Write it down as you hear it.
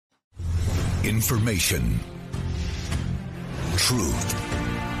Information. Truth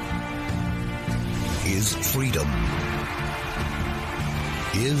is freedom.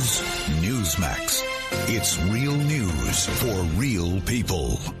 Is Newsmax. It's real news for real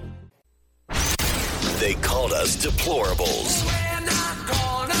people. They called us deplorables. We're not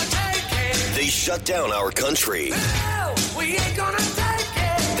gonna take it. They shut down our country. No, we ain't gonna take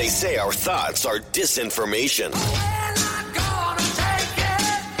it. They say our thoughts are disinformation. We're not gonna take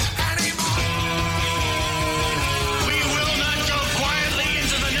it anymore. We will not go quietly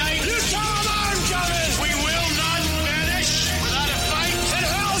into the night. You tell them I'm coming. We will not vanish without a fight. And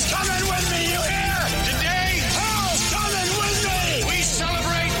hell's coming with me, you hear? Today, hell's coming with me. We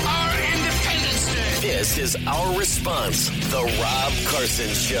celebrate our Independence Day. This is our response, The Rob Carson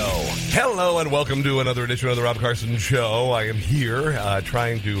Show. Hello and welcome to another edition of the Rob Carson Show. I am here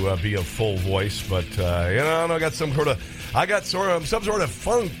trying to be a full voice, but I got some sort of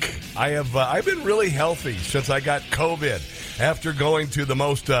funk. I've been really healthy since I got COVID. After going to the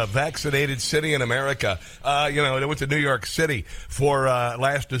most vaccinated city in America, I went to New York City for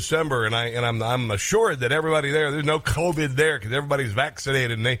last December, and I'm assured that everybody there's no COVID there because everybody's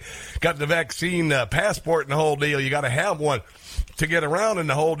vaccinated and they got the vaccine passport and the whole deal. You got to have one to get around in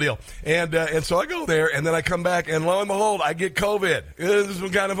the whole deal. And so I go there, and then I come back, and lo and behold, I get COVID. This is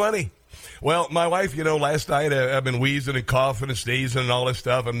kind of funny. Well, my wife, last night I've been wheezing and coughing and sneezing and all this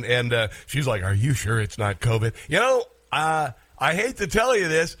stuff, and she's like, "Are you sure it's not COVID?" I hate to tell you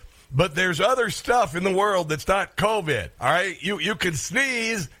this, but there's other stuff in the world that's not COVID. All right, you can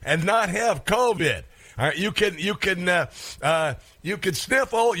sneeze and not have COVID. All right, you can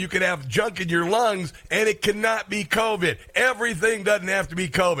sniffle, you can have junk in your lungs, and it cannot be COVID. Everything doesn't have to be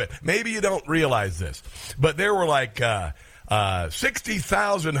COVID. Maybe you don't realize this, but there were like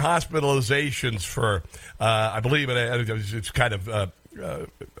 60,000 hospitalizations for, I believe it's kind of, I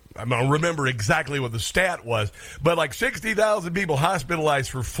don't remember exactly what the stat was, but like 60,000 people hospitalized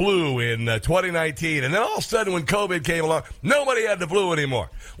for flu in 2019, and then all of a sudden when COVID came along, nobody had the flu anymore.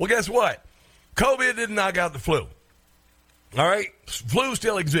 Well, guess what? COVID didn't knock out the flu. All right? Flu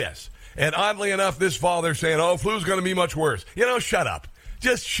still exists. And oddly enough, this fall they're saying, oh, flu's going to be much worse. Shut up.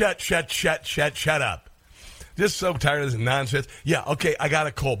 Just shut up. Just so tired of this nonsense. Yeah, okay, I got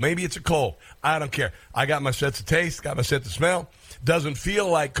a cold. Maybe it's a cold. I don't care. I got my sense of taste, got my sense of smell. Doesn't feel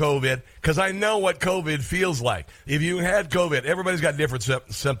like COVID because I know what COVID feels like. If you had COVID, everybody's got different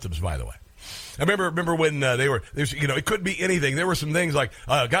symptoms, by the way. I remember when it could be anything. There were some things like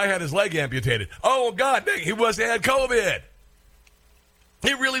a guy had his leg amputated. Oh, God, he must have had COVID.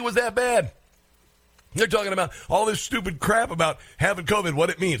 It really was that bad. They're talking about all this stupid crap about having COVID, what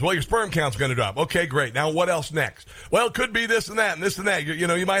it means. Well, your sperm count's going to drop. Okay, great. Now what else next? Well, it could be this and that and this and that.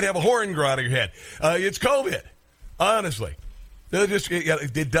 You might have a horn grow out of your head. It's COVID. Honestly.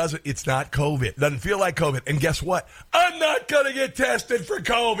 It's not COVID. It doesn't feel like COVID. And guess what? I'm not going to get tested for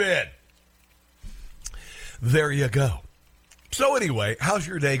COVID. There you go. So anyway, how's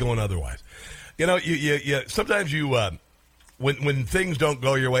your day going otherwise? Sometimes when things don't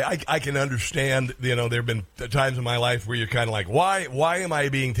go your way, I can understand, there have been times in my life where you're kind of like, why am I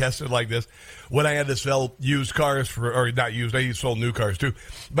being tested like this? When I had to sell used cars or not used, I sold new cars too,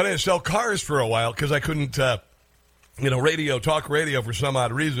 but I had to sell cars for a while because I couldn't, talk radio for some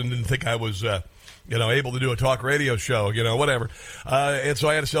odd reason. Didn't think I was, able to do a talk radio show, whatever. And so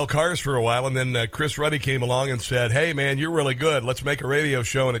I had to sell cars for a while. And then Chris Ruddy came along and said, hey, man, you're really good. Let's make a radio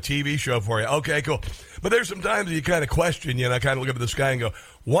show and a TV show for you. Okay, cool. But there's some times that you kind of question, I kind of look up at the sky and go,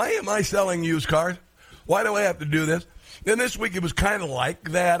 why am I selling used cars? Why do I have to do this? And this week it was kind of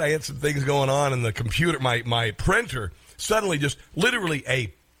like that. I had some things going on in the computer. My printer suddenly just literally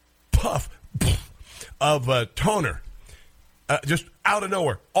a puff of toner. Just out of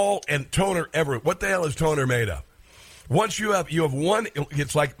nowhere, and toner everywhere. What the hell is toner made of? Once you have one,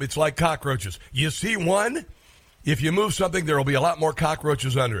 it's like cockroaches. You see one, if you move something, there will be a lot more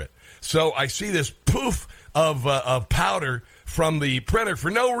cockroaches under it. So I see this poof of powder from the printer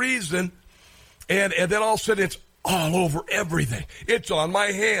for no reason, and then all of a sudden it's all over everything. It's on my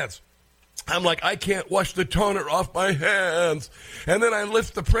hands. I'm like, I can't wash the toner off my hands. And then I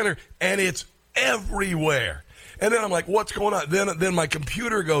lift the printer, and it's everywhere. And then I'm like, what's going on? Then my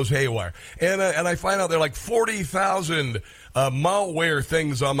computer goes haywire. And I find out there are like 40,000 malware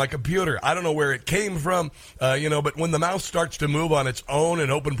things on my computer. I don't know where it came from, but when the mouse starts to move on its own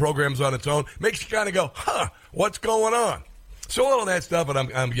and open programs on its own, makes you kind of go, what's going on? So all of that stuff, and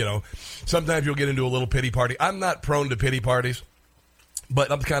I'm sometimes you'll get into a little pity party. I'm not prone to pity parties,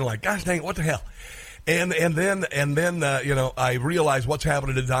 but I'm kind of like, gosh dang it, what the hell? And then I realize what's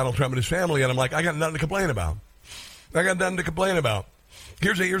happening to Donald Trump and his family, and I'm like, I got nothing to complain about.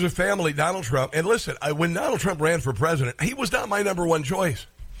 Here's a family, Donald Trump. And listen, when Donald Trump ran for president, he was not my number one choice.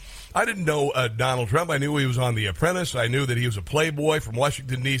 I didn't know Donald Trump. I knew he was on The Apprentice. I knew that he was a playboy from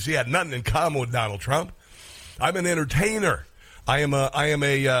Washington, D.C. I had nothing in common with Donald Trump. I'm an entertainer. I am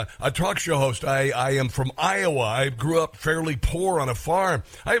a talk show host. I am from Iowa. I grew up fairly poor on a farm.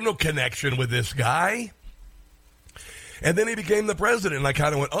 I have no connection with this guy. And then he became the president, and I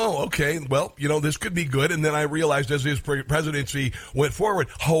kind of went, oh, okay, well, this could be good. And then I realized as his presidency went forward,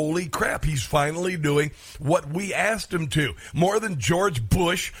 holy crap, he's finally doing what we asked him to. More than George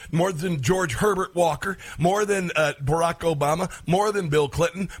Bush, more than George Herbert Walker, more than Barack Obama, more than Bill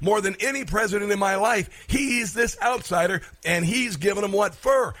Clinton, more than any president in my life. He's this outsider, and he's giving him what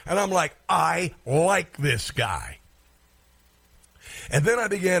for. And I'm like, I like this guy. And then I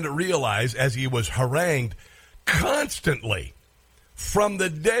began to realize as he was harangued constantly from the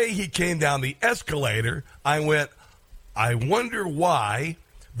day he came down the escalator, I went, I wonder why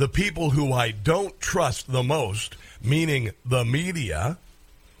the people who I don't trust the most, meaning the media,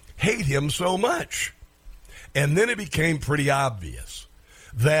 hate him so much. And then it became pretty obvious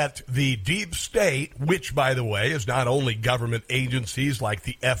that the deep state, which, by the way, is not only government agencies like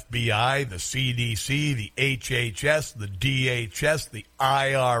the FBI, the CDC, the HHS, the DHS, the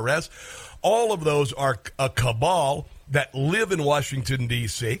IRS, all of those are a cabal that live in Washington,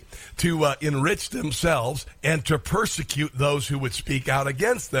 D.C., to enrich themselves and to persecute those who would speak out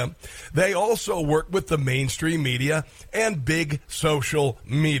against them. They also work with the mainstream media and big social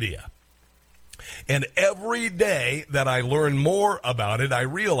media. And every day that I learn more about it, I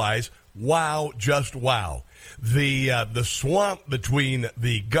realize, wow, just wow. The swamp between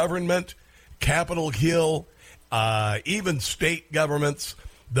the government, Capitol Hill, even state governments,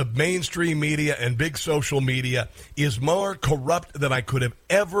 the mainstream media and big social media is more corrupt than I could have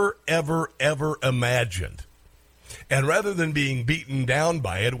ever imagined. And rather than being beaten down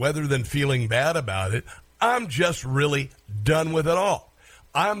by it, rather than feeling bad about it, I'm just really done with it all.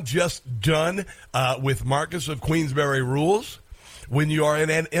 I'm just done with Marcus of Queensberry rules when you are in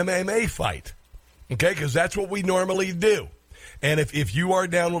an MMA fight. Okay, because that's what we normally do. And if you are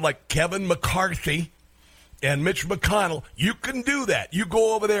down with like Kevin McCarthy and Mitch McConnell, you can do that. You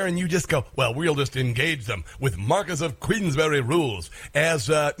go over there and you just go, well, we'll just engage them with Marcus of Queensberry rules.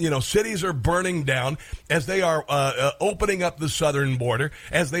 As, cities are burning down, as they are opening up the southern border,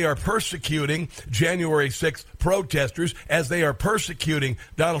 as they are persecuting January 6th protesters, as they are persecuting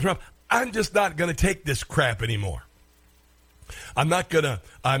Donald Trump. I'm just not going to take this crap anymore. I'm not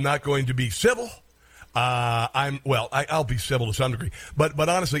going to be civil. I'll be civil to some degree. But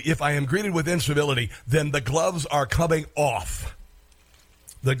honestly, if I am greeted with incivility, then the gloves are coming off.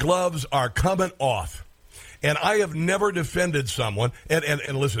 The gloves are coming off. And I have never defended someone,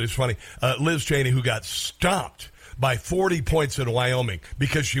 and listen, it's funny, Liz Cheney, who got stomped by 40 points in Wyoming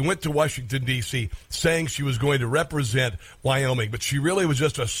because she went to Washington, D.C., saying she was going to represent Wyoming, but she really was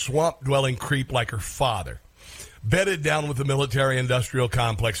just a swamp-dwelling creep like her father. Bedded down with the military-industrial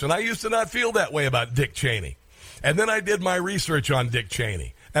complex. And I used to not feel that way about Dick Cheney. And then I did my research on Dick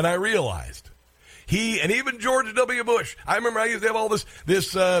Cheney, and I realized he, and even George W. Bush, I remember I used to have all this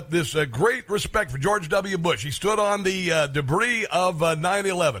great respect for George W. Bush. He stood on the debris of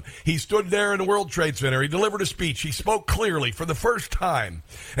 9/11. He stood there in the World Trade Center. He delivered a speech. He spoke clearly for the first time.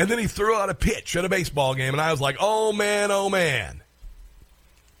 And then he threw out a pitch at a baseball game, and I was like, oh, man, oh, man.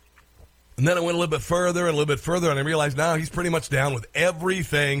 And then I went a little bit further, and I realized now he's pretty much down with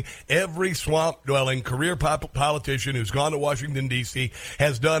everything every swamp-dwelling career politician who's gone to Washington, D.C.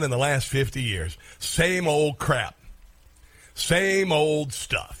 has done in the last 50 years. Same old crap. Same old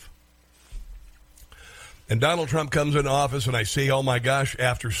stuff. And Donald Trump comes into office, and I see, oh my gosh,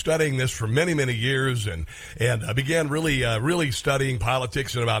 after studying this for many, many years, and I began really studying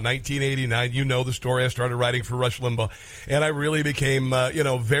politics in about 1989. You know the story. I started writing for Rush Limbaugh, and I really became,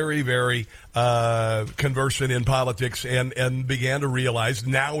 very, very conversant in politics, and began to realize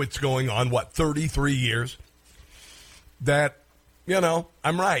now it's going on 33 years that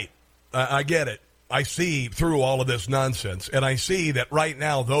I'm right. I get it. I see through all of this nonsense, and I see that right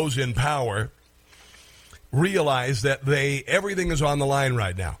now those in power realize that everything is on the line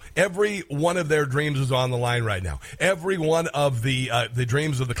right now. Every one of their dreams is on the line right now. Every one of the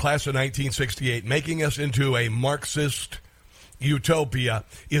dreams of the class of 1968, making us into a Marxist utopia,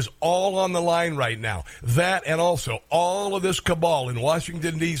 is all on the line right now. That, and also all of this cabal in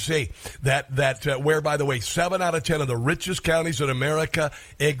Washington, D.C., that where, by the way, 7 out of 10 of the richest counties in America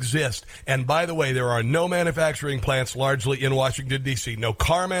exist. And by the way, there are no manufacturing plants largely in Washington, D.C. No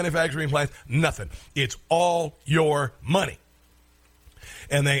car manufacturing plants, nothing. It's all your money.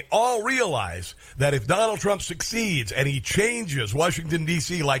 And they all realize that if Donald Trump succeeds and he changes Washington,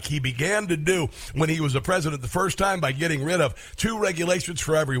 D.C. like he began to do when he was the president the first time by getting rid of 2 regulations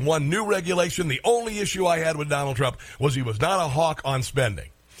for every 1 new regulation, the only issue I had with Donald Trump was he was not a hawk on spending.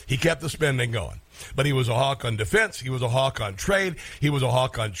 He kept the spending going. But he was a hawk on defense. He was a hawk on trade. He was a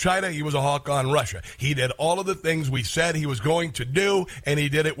hawk on China. He was a hawk on Russia. He did all of the things we said he was going to do, and he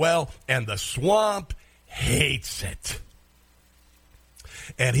did it well. And the swamp hates it.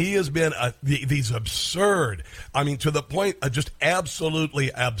 And he has been these absurd, to the point of just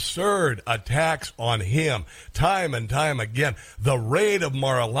absolutely absurd attacks on him time and time again. The raid of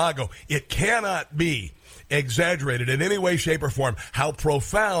Mar-a-Lago, it cannot be exaggerated in any way, shape, or form how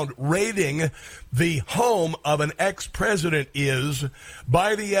profound raiding the home of an ex-president is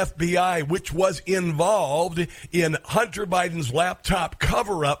by the FBI, which was involved in Hunter Biden's laptop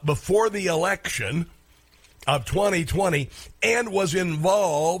cover-up before the election of 2020 and was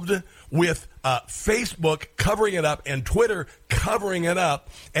involved with Facebook covering it up and Twitter covering it up,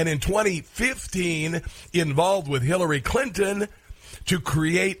 and in 2015 involved with Hillary Clinton to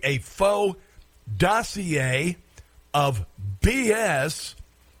create a faux dossier of BS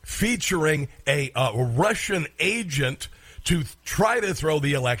featuring a Russian agent to try to throw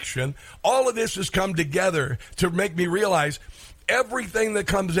the election. All of this has come together to make me realize everything that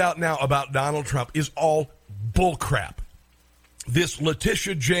comes out now about Donald Trump is all bullcrap. This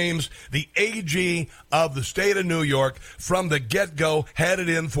Letitia James, the AG of the state of New York, from the get-go had it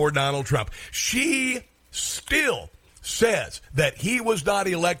in for Donald Trump. She still says that he was not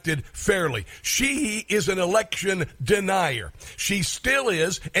elected fairly. She is an election denier. She still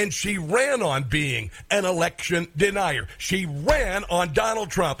is, and she ran on being an election denier. She ran on Donald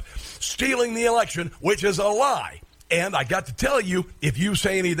Trump stealing the election, which is a lie. And I got to tell you, if you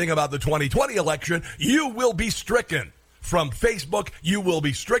say anything about the 2020 election, you will be stricken from Facebook. You will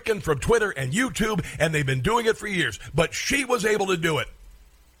be stricken from Twitter and YouTube, and they've been doing it for years. But she was able to do it.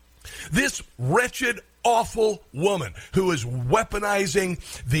 This wretched, awful woman who is weaponizing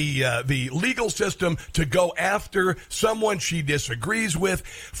the legal system to go after someone she disagrees with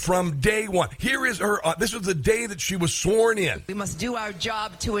from day one. Here is her. This is the day that she was sworn in. We must do our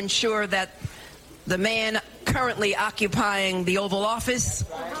job to ensure that the man currently occupying the Oval Office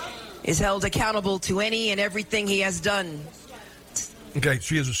is held accountable to any and everything he has done. Okay,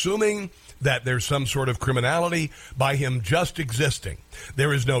 she is assuming that there's some sort of criminality by him just existing.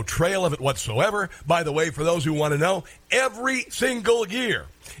 There is no trail of it whatsoever. By the way, for those who want to know, every single year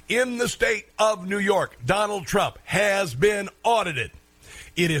in the state of New York, Donald Trump has been audited.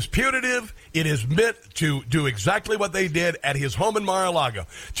 It is punitive. It is meant to do exactly what they did at his home in Mar-a-Lago,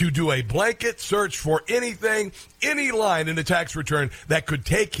 to do a blanket search for anything, any line in the tax return that could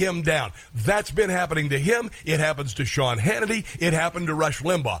take him down. That's been happening to him. It happens to Sean Hannity. It happened to Rush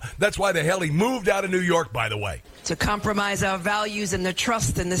Limbaugh. That's why the hell he moved out of New York, by the way. To compromise our values and the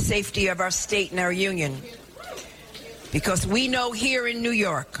trust and the safety of our state and our union. Because we know here in New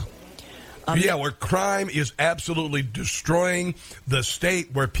York, where crime is absolutely destroying the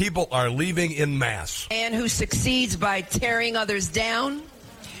state, where people are leaving in mass. A man who succeeds by tearing others down,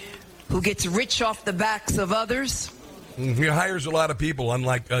 who gets rich off the backs of others. He hires a lot of people,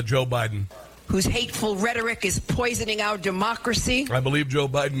 unlike Joe Biden. Whose hateful rhetoric is poisoning our democracy. I believe Joe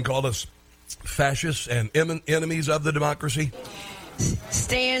Biden called us fascists and enemies of the democracy.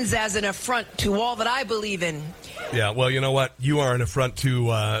 Stands as an affront to all that I believe in. Yeah, well, you know what? You are an affront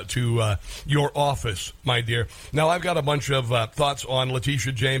to your office, my dear. Now, I've got a bunch of thoughts on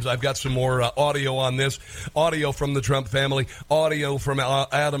Letitia James. I've got some more audio on this, audio from the Trump family, audio from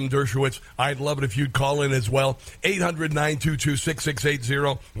Adam Dershowitz. I'd love it if you'd call in as well.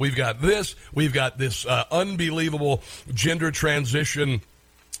 800-922-6680. We've got this. We've got this unbelievable gender transition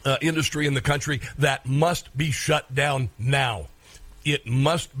industry in the country that must be shut down now. It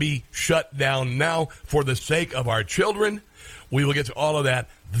must be shut down now for the sake of our children. We will get to all of that.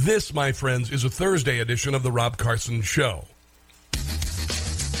 This, my friends, is a Thursday edition of the Rob Carson Show.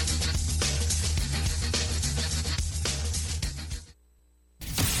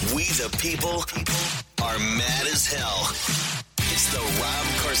 We the people are mad as hell. It's the Rob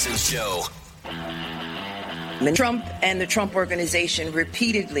Carson Show. Trump and the Trump Organization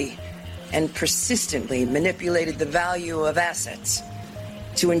repeatedly and persistently manipulated the value of assets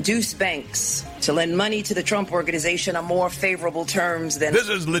to induce banks to lend money to the Trump Organization on more favorable terms than... This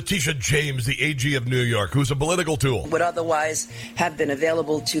is Letitia James, the AG of New York, who's a political tool. ...would otherwise have been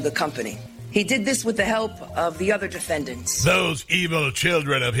available to the company. He did this with the help of the other defendants. Those evil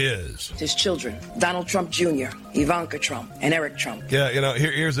children of his. His children, Donald Trump Jr., Ivanka Trump, and Eric Trump. Yeah,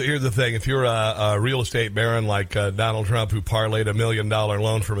 here's the thing. If you're a real estate baron like Donald Trump, who parlayed $1 million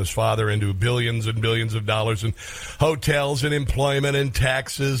loan from his father into billions and billions of dollars in hotels and employment and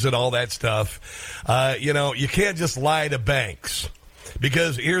taxes and all that stuff, you can't just lie to banks.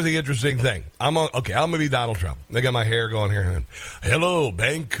 Because here's the interesting thing. I'm going to be Donald Trump. I got my hair going here. Hello,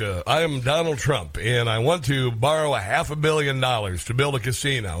 bank. I am Donald Trump, and I want to borrow $500 million to build a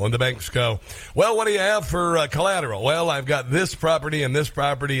casino. And the banks go, well, what do you have for collateral? Well, I've got this property and this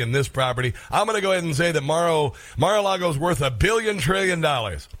property and this property. I'm going to go ahead and say that Mar-a-Lago's worth $1 billion trillion.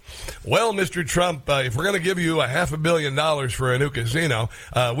 Well, Mr. Trump, if we're going to give you $500 million for a new casino,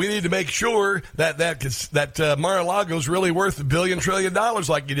 we need to make sure that Mar-a-Lago's really worth $1 billion trillion,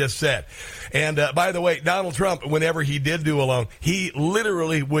 like you just said. And by the way, Donald Trump, whenever he did do a loan, he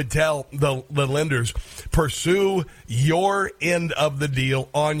literally would tell the lenders, pursue your end of the deal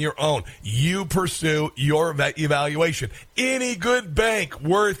on your own. You pursue your evaluation. Any good bank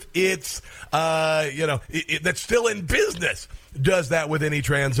worth its, that's still in business does that with any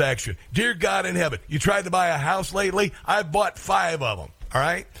transaction. Dear God in heaven, you tried to buy a house lately? I bought 5 of them. All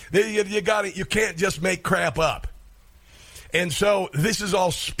right? You can't just make crap up. And so this is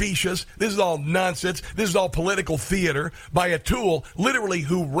all specious. This is all nonsense. This is all political theater by a tool, literally,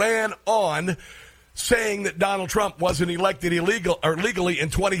 who ran on saying that Donald Trump wasn't elected legally in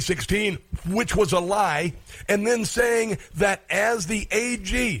 2016, which was a lie, and then saying that as the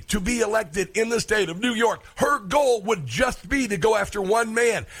AG to be elected in the state of New York, her goal would just be to go after one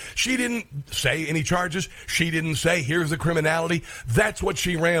man. She didn't say any charges. She didn't say, here's the criminality. That's what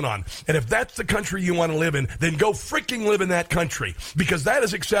she ran on. And if that's the country you want to live in, then go freaking live in that country, because that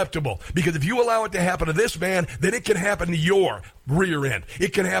is acceptable. Because if you allow it to happen to this man, then it can happen to your rear end.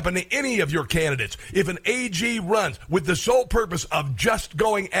 It can happen to any of your candidates. If an AG runs with the sole purpose of just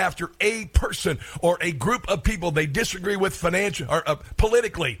going after a person or a group of people they disagree with financially or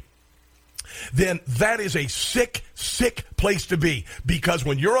politically, then that is a sick, sick place to be. Because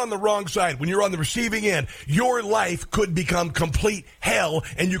when you're on the wrong side, when you're on the receiving end, your life could become complete hell,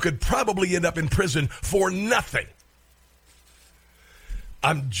 and you could probably end up in prison for nothing.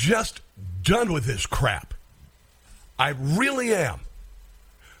 I'm just done with this crap. I really am.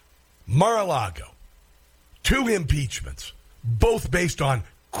 Mar-a-Lago, 2 impeachments, both based on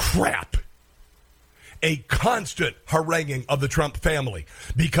crap. A constant haranguing of the Trump family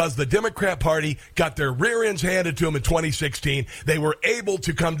because the Democrat Party got their rear ends handed to them in 2016. They were able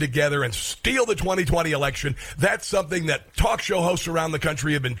to come together and steal the 2020 election. That's something that talk show hosts around the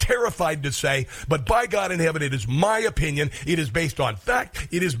country have been terrified to say. But by God in heaven, it is my opinion. It is based on fact.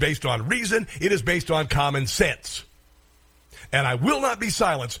 It is based on reason. It is based on common sense. And I will not be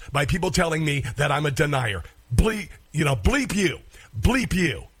silenced by people telling me that I'm a denier. Bleep you. Bleep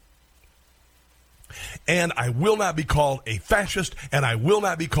you. And I will not be called a fascist, and I will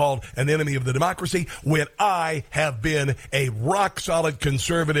not be called an enemy of the democracy when I have been a rock-solid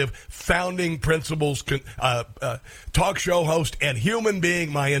conservative, founding principles talk show host and human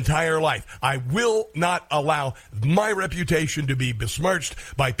being my entire life. I will not allow my reputation to be besmirched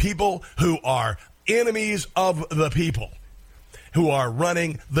by people who are enemies of the people, who are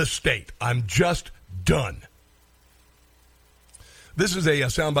running the state. I'm just done. This is a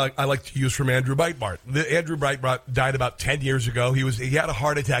soundbite I like to use from Andrew Breitbart. Andrew Breitbart died about 10 years ago. He had a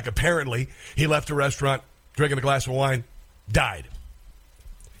heart attack. Apparently, he left a restaurant, drinking a glass of wine, died.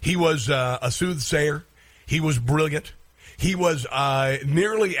 He was a soothsayer. He was brilliant. He was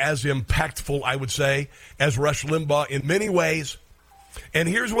nearly as impactful, I would say, as Rush Limbaugh in many ways. And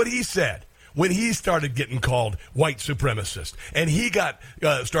here's what he said when he started getting called white supremacist, and he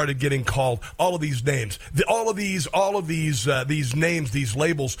started getting called all of these names. All of these names, these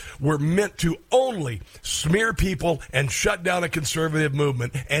labels, were meant to only smear people and shut down a conservative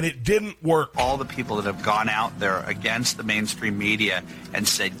movement, and it didn't work. All the people that have gone out there against the mainstream media and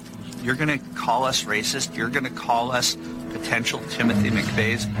said, you're going to call us racist, you're going to call us potential Timothy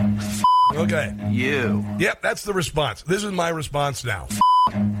McVeigh's. Okay. You. Yep, that's the response. This is my response now.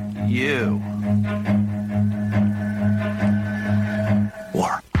 You.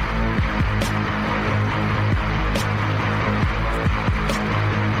 War.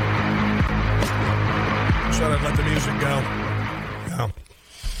 Shut up, let the music go. No.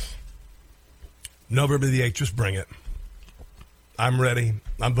 November the 8th, just bring it. I'm ready.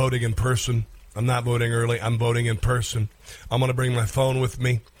 I'm voting in person. I'm not voting early. I'm voting in person. I'm going to bring my phone with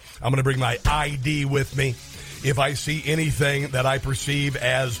me. I'm going to bring my ID with me. If I see anything that I perceive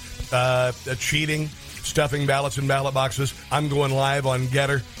as cheating stuffing ballots in ballot boxes. I'm going live on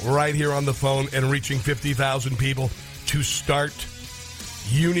Getter right here on the phone and reaching 50,000 people to start.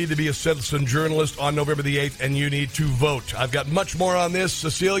 You need to be a citizen journalist on November the 8th, and you need to vote. I've got much more on this.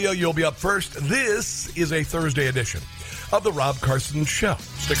 Cecilia, you'll be up first. This is a Thursday edition of the Rob Carson Show.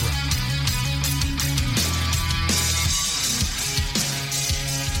 Stick around.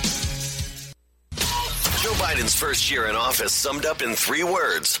 Joe Biden's first year in office summed up in 3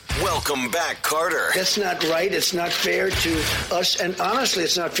 words. Welcome back, Carter. That's not right. It's not fair to us. And honestly,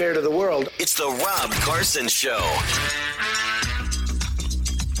 it's not fair to the world. It's the Rob Carson Show.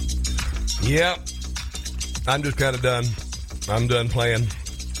 Yeah, I'm just kind of done. I'm done playing.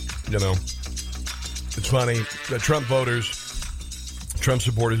 You know, it's funny. The Trump voters, Trump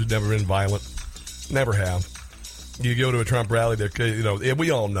supporters have never been violent. Never have. You go to a Trump rally,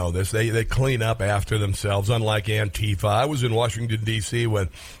 we all know this. They clean up after themselves, unlike Antifa. I was in Washington, D.C. when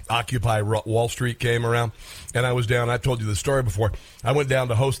Occupy Wall Street came around, and I was down. I told you the story before. I went down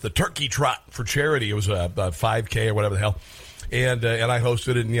to host the Turkey Trot for charity. It was a 5K or whatever the hell. And I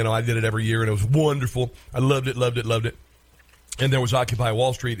hosted it, and, I did it every year, and it was wonderful. I loved it. And there was Occupy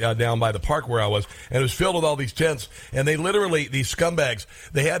Wall Street down by the park where I was, and it was filled with all these tents. And they literally, these scumbags,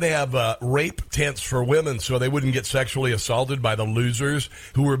 they had to have rape tents for women so they wouldn't get sexually assaulted by the losers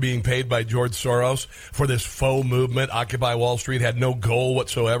who were being paid by George Soros for this faux movement. Occupy Wall Street had no goal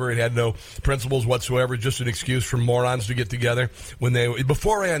whatsoever. It had no principles whatsoever, just an excuse for morons to get together.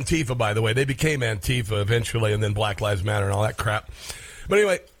 Before Antifa, by the way, they became Antifa eventually, and then Black Lives Matter and all that crap. But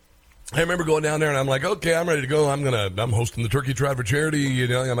anyway, I remember going down there, and I'm like, okay, I'm ready to go. I'm hosting the Turkey Trot for charity. I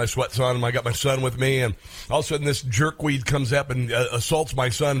got my sweats on, and I got my son with me, and all of a sudden this jerkweed comes up and assaults my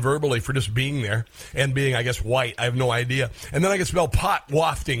son verbally for just being there and being, I guess, white. I have no idea. And then I can smell pot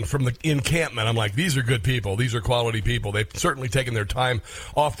wafting from the encampment. I'm like, these are good people. These are quality people. They've certainly taken their time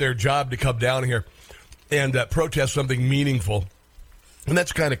off their job to come down here and protest something meaningful. And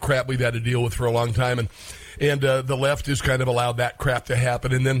that's kind of crap we've had to deal with for a long time. And the left has kind of allowed that crap to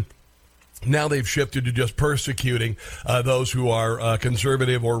happen. And then now they've shifted to just persecuting those who are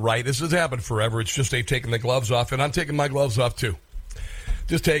conservative or right. This has happened forever. It's just they've taken the gloves off, and I'm taking my gloves off too.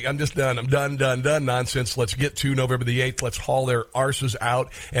 I'm just done. I'm done nonsense. Let's get to November the 8th. Let's haul their arses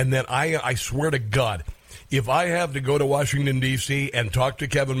out. And then I swear to God, if I have to go to Washington, D.C. and talk to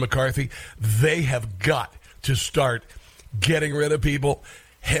Kevin McCarthy, they have got to start getting rid of people.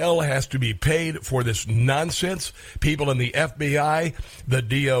 Hell has to be paid for this nonsense. People in the FBI, the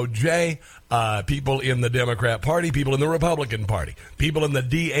DOJ, people in the Democrat Party, people in the Republican Party, people in the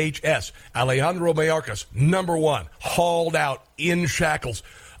DHS. Alejandro Mayorkas, number 1, hauled out in shackles,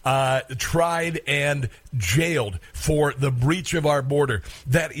 tried and jailed for the breach of our border.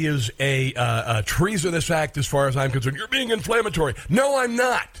 That is a treasonous act as far as I'm concerned. You're being inflammatory. No, I'm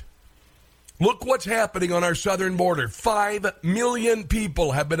not. Look what's happening on our southern border. 5 million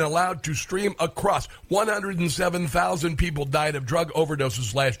people have been allowed to stream across. 107,000 people died of drug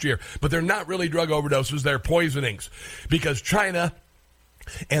overdoses last year. But they're not really drug overdoses, they're poisonings. Because China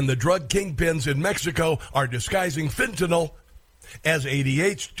and the drug kingpins in Mexico are disguising fentanyl as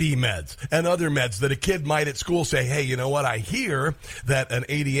ADHD meds and other meds that a kid might at school say, hey, you know what, I hear that an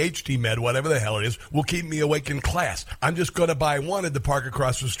ADHD med, whatever the hell it is, will keep me awake in class. I'm just going to buy one at the park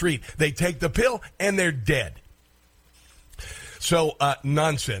across the street. They take the pill and they're dead. So,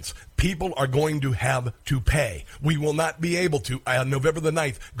 nonsense. People are going to have to pay. We will not be able to, on November the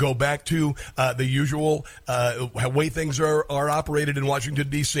 9th, go back to the usual way things are operated in Washington,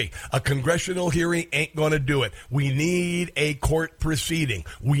 D.C. A congressional hearing ain't going to do it. We need a court proceeding.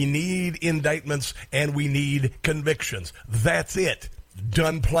 We need indictments, and we need convictions. That's it.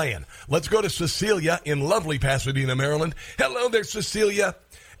 Done playing. Let's go to Cecilia in lovely Pasadena, Maryland. Hello there, Cecilia,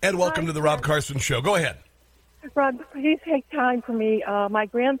 and welcome to the Rob Carson Show. Go ahead. Rob, please take time for me. My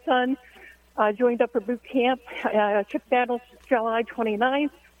grandson joined up for boot camp, chip battle July 29th.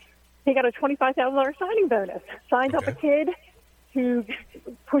 He got a $25,000 signing bonus. Signed up a kid to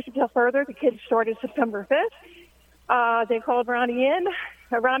push himself further. The kid started September 5th. They called Ronnie in.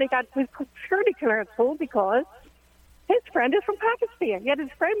 Ronnie got his security clearance pulled because his friend is from Pakistan. Yet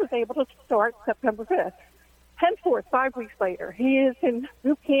his friend was able to start September 5th. Henceforth, 5 weeks later, he is in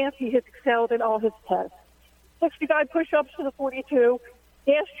boot camp. He has excelled in all his tests. 65 push-ups to the 42,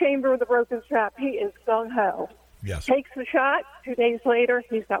 gas chamber with a broken strap. He is gung-ho. Yes. Takes the shot. 2 days later,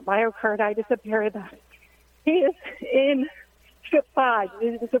 he's got myocarditis and perioditis. He is in Strip 5.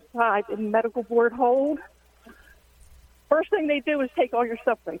 He's in Strip 5 in medical board hold. First thing they do is take all your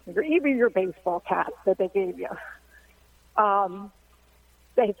stuff away from you, even your baseball cap that they gave you.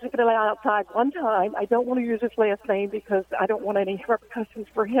 They took it outside one time. I don't want to use his last name because I don't want any repercussions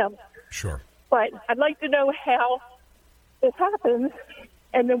for him. Sure. But I'd like to know how this happens,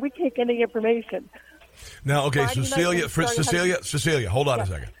 and then we can't get any information. Now, okay, Friday night, Cecilia, hold on a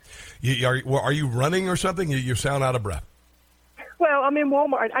second. Are you running or something? You sound out of breath. Well, I'm in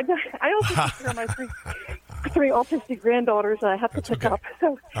Walmart. I don't take care of my three autistic granddaughters I have to pick up. So,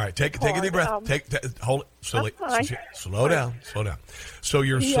 all right, take a deep breath. Hold it. Slow down. So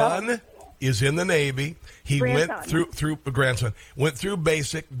your son is in the Navy. He went through grandson went through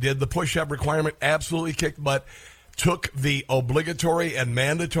basic, did the push-up requirement, absolutely kicked butt. Took the obligatory and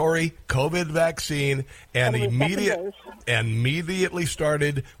mandatory COVID vaccine and immediately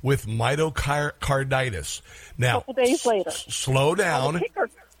started with myocarditis. Now, a couple days later. Slow down.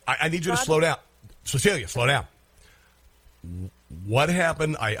 I need you to slow down. Cecilia, slow down. What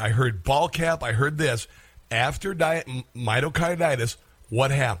happened? I heard ball cap. I heard this. After myocarditis,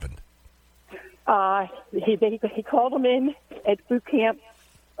 what happened? He called him in at boot camp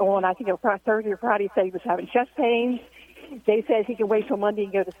on, I think it was Thursday or Friday, said he was having chest pains. They said he can wait till Monday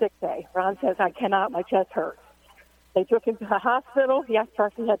and go to sick day. Ron says, I cannot, my chest hurts. They took him to the hospital. He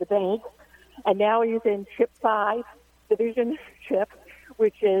actually had the bank. And now he's in Ship 5, Division Ship,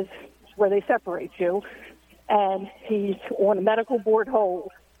 which is where they separate you. And he's on a medical board hold.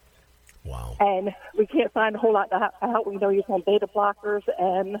 Wow. And we can't find a whole lot out. We know he's on beta blockers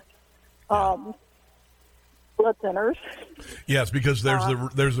and blood thinners. Yes, because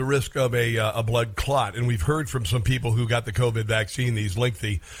there's the risk of a blood clot, and we've heard from some people who got the COVID vaccine these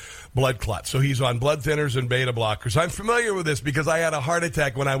lengthy blood clots. So he's on blood thinners and beta blockers. I'm familiar with this because I had a heart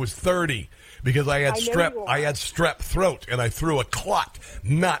attack when I was 30 because I had strep throat and I threw a clot.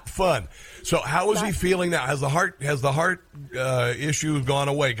 Not fun. So how is he feeling now? Has the heart issue gone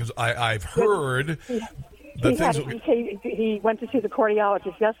away? Because I've heard he went to see the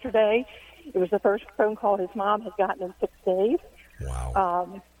cardiologist yesterday. It was the first phone call his mom had gotten in 6 days.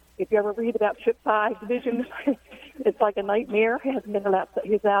 Wow. If you ever read about Ship 5 Division, it's like a nightmare. He hasn't been allowed.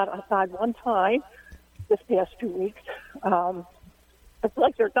 He's out outside one time this past 2 weeks. It's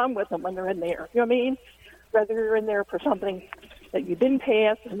like they're done with him when they're in there. You know what I mean? Whether you're in there for something that you didn't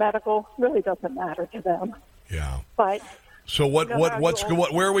pass, medical, really doesn't matter to them. Yeah. But so where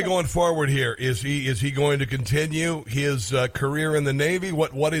are we going forward here? Is he going to continue his career in the Navy?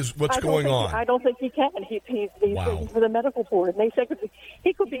 What's going on? I don't think he can. He's waiting for the medical board. And they said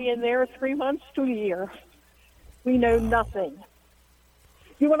he could be in there 3 months to a year. We know nothing.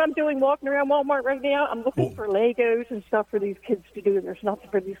 You know what I'm doing walking around Walmart right now? I'm looking for Legos and stuff for these kids to do. There's nothing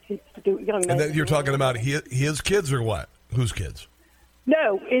for these kids to do. And then you're talking about his kids or what? Whose kids?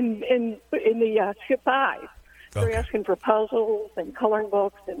 No, in the Ship 5. They're asking for puzzles and coloring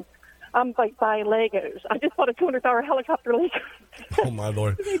books, and I'm like buying Legos. I just bought a $200 helicopter Lego. Oh my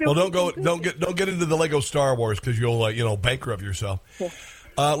Lord! Well, don't get into the Lego Star Wars because you'll bankrupt yourself.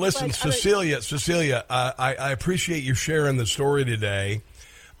 Yeah. Listen, Cecilia, I appreciate you sharing the story today.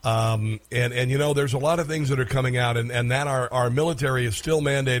 And there's a lot of things that are coming out, and that our military is still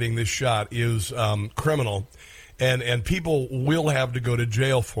mandating this shot is criminal, and people will have to go to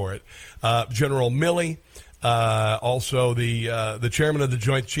jail for it. General Milley. Also, the chairman of the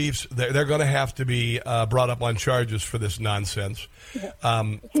Joint Chiefs, they're going to have to be brought up on charges for this nonsense.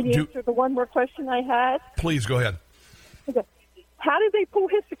 Can you answer the one more question I had? Please, go ahead. Okay. How did they pull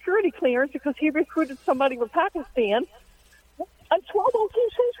his security clearance? Because he recruited somebody from Pakistan. And 12 okay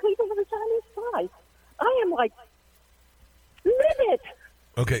sleeping on the Chinese side. I am like, livid.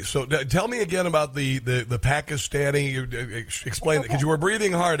 Okay, so tell me again about the Pakistani. Explain it, because you were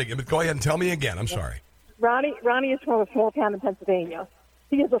breathing hard again. But go ahead and tell me again. I'm sorry. Ronnie is from a small town in Pennsylvania.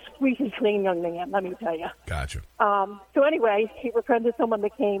 He is a squeaky clean young man, let me tell you. Gotcha. So anyway, he befriended someone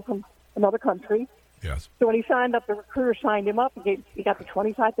that came from another country. Yes. So when he signed up, the recruiter signed him up. He got the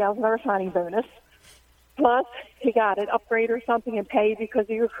 $25,000 signing bonus. Plus, he got an upgrade or something and paid because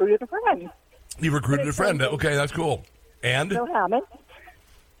he recruited a friend. He recruited a friend. Okay, that's cool. And? Mohammed.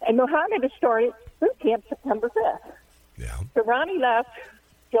 And Mohammed has started boot camp September 5th. Yeah. So Ronnie left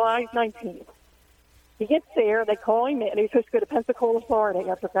July 19th. He gets there, they call him in, and he's supposed to go to Pensacola, Florida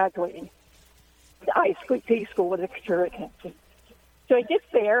after graduating. The ISP school with a security captain. So he gets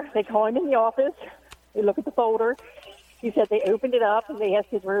there, they call him in the office, they look at the folder. He said they opened it up, and they asked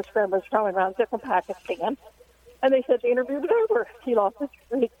his where his friend was from, and Ron's from Pakistan. And they said the interview was over. He lost his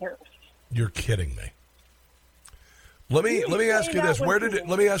security clearance. You're kidding me. Let me ask you this.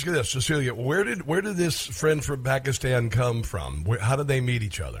 Let me ask you this, Cecilia. Where did this friend from Pakistan come from? How did they meet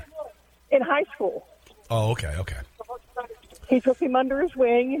each other? In high school. Oh, okay. He took him under his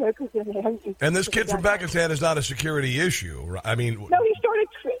wing. And this kid from Pakistan is not a security issue. I mean, no,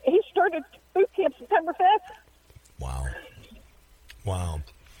 he started boot camp September 5th. Wow.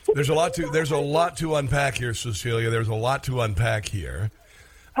 There's a lot to unpack here, Cecilia. There's a lot to unpack here.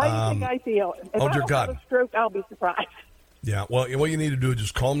 How do you think I feel? If I dear don't God. have a stroke, I'll be surprised. Yeah, well, what you need to do is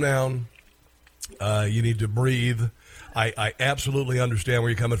just calm down. You need to breathe. I absolutely understand where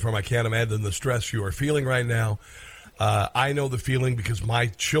you're coming from. I can't imagine the stress you are feeling right now. I know the feeling because my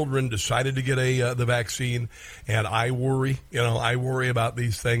children decided to get the vaccine, and I worry. I worry about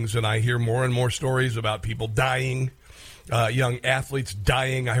these things, and I hear more and more stories about people dying. Young athletes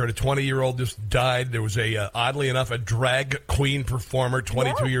dying. I heard a 20-year-old just died. There was oddly enough, a drag queen performer,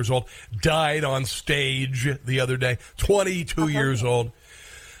 22 years old, died on stage the other day. 22 years old.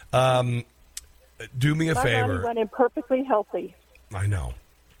 Do me a favor. My running perfectly healthy. I know.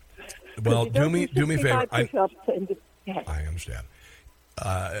 Well, do me a favor. I understand.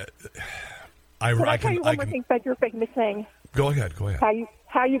 Can I tell you one more thing about your famous thing? Go ahead.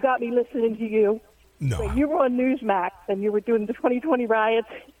 How you got me listening to you. No. When you were on Newsmax and you were doing the 2020 riots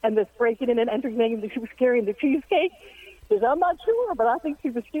and this breaking in and entering, and she was carrying the cheesecake. Because I'm not sure, but I think she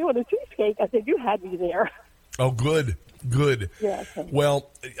was stealing a cheesecake. I said, you had me there. Oh, good. Yeah, okay.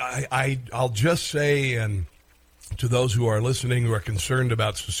 Well, I'll just say, and to those who are listening who are concerned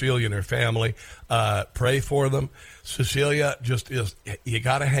about Cecilia and her family, pray for them. Cecilia, you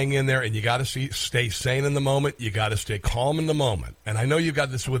got to hang in there, and you got to stay sane in the moment. You got to stay calm in the moment. And I know you've got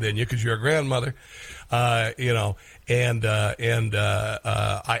this within you because you're a grandmother, I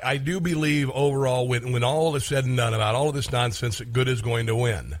do believe overall, when all is said and done about all of this nonsense, that good is going to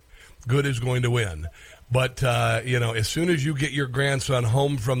win. Good is going to win. But, as soon as you get your grandson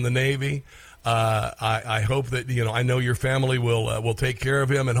home from the Navy, I hope that, I know your family will take care of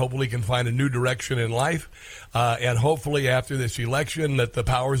him and hopefully can find a new direction in life. And hopefully after this election that the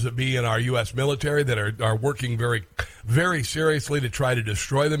powers that be in our U.S. military that are working very, very seriously to try to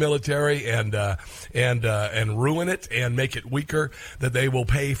destroy the military and ruin it and make it weaker, that they will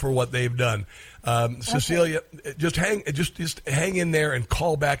pay for what they've done. Cecilia, just hang in there and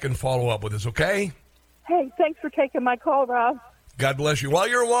call back and follow up with us, okay? Hey, thanks for taking my call, Rob. God bless you. While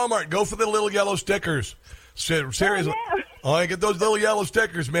you're at Walmart, go for the little yellow stickers. Seriously. Oh, get those little yellow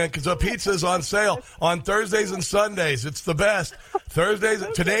stickers, man, because the pizza's on sale on Thursdays and Sundays. It's the best. Thursdays,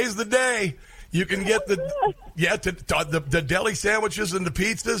 today's the day. You can get the deli sandwiches and the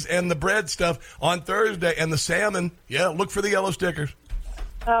pizzas and the bread stuff on Thursday, and the salmon. Yeah, look for the yellow stickers.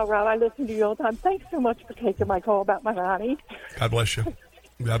 Oh, Rob, I listen to you all the time. Thanks so much for taking my call about my honey. God bless you.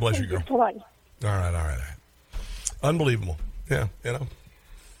 God bless you, girl. Bye. All right. Unbelievable. Yeah,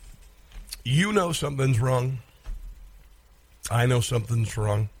 You know something's wrong. I know something's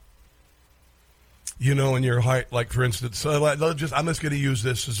wrong. In your heart, like, for instance, I'm just going to use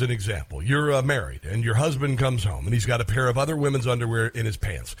this as an example. You're married, and your husband comes home, and he's got a pair of other women's underwear in his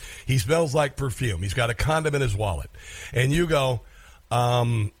pants. He smells like perfume. He's got a condom in his wallet. And you go,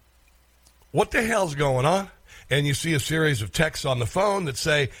 what the hell's going on? And you see a series of texts on the phone that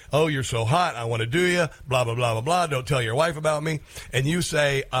say, oh, you're so hot, I want to do you, blah, blah, blah, blah, blah, don't tell your wife about me. And you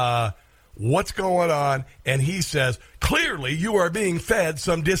say, what's going on? And he says, clearly you are being fed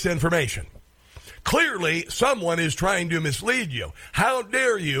some disinformation. Clearly someone is trying to mislead you. How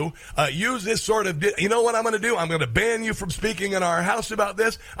dare you use this sort of, you know what I'm going to do? I'm going to ban you from speaking in our house about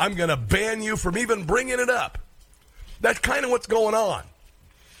this. I'm going to ban you from even bringing it up. That's kind of what's going on.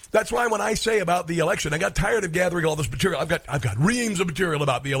 That's why when I say about the election, I got tired of gathering all this material. I've got reams of material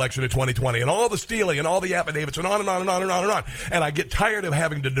about the election of 2020 and all the stealing and all the affidavits and on and on and on and on and on. And I get tired of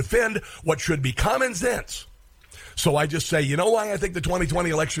having to defend what should be common sense. So I just say, you know why I think the 2020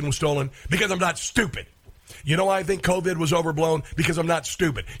 election was stolen? Because I'm not stupid. You know why I think COVID was overblown? Because I'm not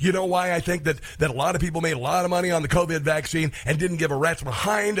stupid. You know why I think that a lot of people made a lot of money on the COVID vaccine and didn't give a rat's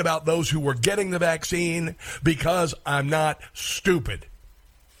behind about those who were getting the vaccine? Because I'm not stupid.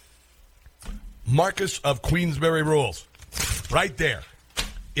 Marcus of Queensberry rules. Right there.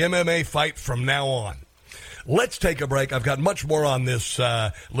 MMA fight from now on. Let's take a break. I've got much more on this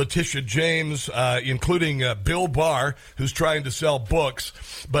Letitia James, including Bill Barr, who's trying to sell books.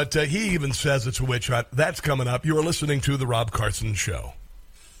 But he even says it's a witch hunt. That's coming up. You are listening to The Rob Carson Show.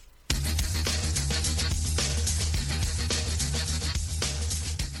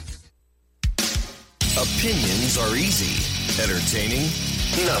 Opinions are easy. Entertaining?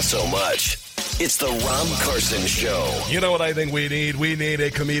 Not so much. It's the Rob Carson Show. You know what I think we need? We need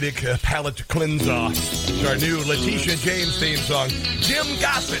a comedic palate cleanser. It's our new Letitia James theme song. Jim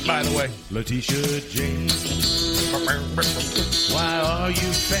Gossett, by the way. Letitia James, why are you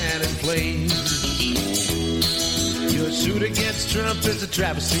fanning flames? Your suit against Trump is a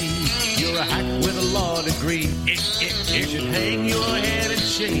travesty. You're a hack with a law degree. You should hang your head in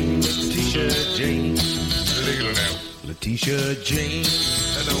shame, Letitia James. Letitia James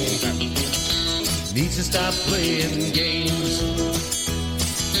needs to stop playing games.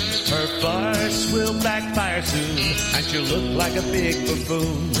 Her farce will backfire soon, and she'll look like a big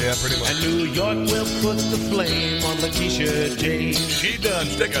buffoon. Yeah, pretty much. And New York will put the blame on Letitia James. She done.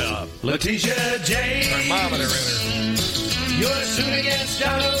 Stick it up. Letitia James. Thermometer in her. Your suit against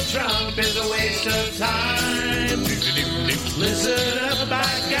Donald Trump is a waste of time. Listen up, I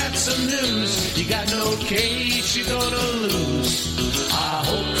got some news. You got no case, you're gonna lose. I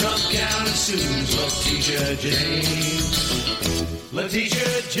hope Trump County sues Letitia James.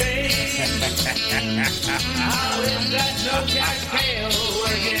 Letitia James. How is that no cash pail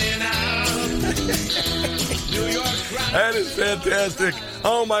working out? New York. That is fantastic.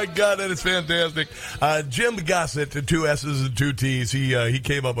 Oh, my God, that is fantastic. Jim Gossett, 2 S's and 2 T's. He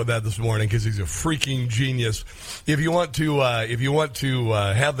came up with that this morning because he's a freaking genius. If you want to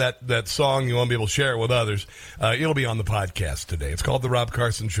have that song, you want to be able to share it with others, it'll be on the podcast today. It's called the Rob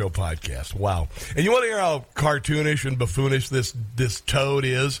Carson Show podcast. Wow. And you want to hear how cartoonish and buffoonish this toad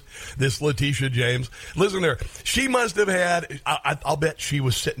is, this Letitia James? Listen to her. She must have had, I'll bet she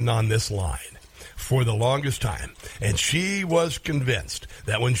was sitting on this line for the longest time. And she was convinced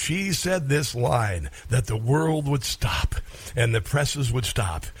that when she said this line, that the world would stop and the presses would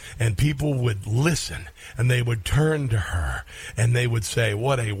stop and people would listen and they would turn to her and they would say,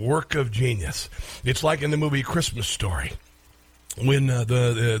 what a work of genius. It's like in the movie Christmas Story. When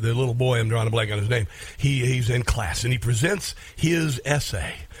the little boy, I'm drawing a blank on his name, he's in class and he presents his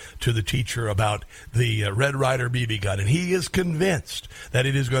essay to the teacher about the Red Ryder BB gun, and he is convinced that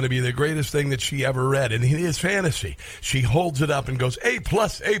it is going to be the greatest thing that she ever read. And in his fantasy, she holds it up and goes, A+, A+, A+.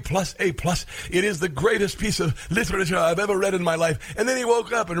 It is the greatest piece of literature I've ever read in my life. And then he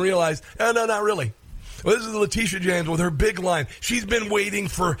woke up and realized, oh, no, not really. Well, this is Letitia James with her big line. She's been waiting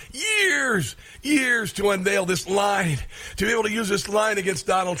for years to unveil this line, to be able to use this line against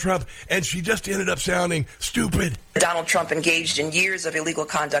Donald Trump, and she just ended up sounding stupid. Donald Trump engaged in years of illegal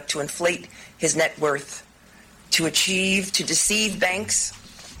conduct to inflate his net worth, to deceive banks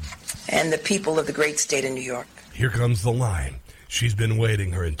and the people of the great state of New York. Here comes the line she's been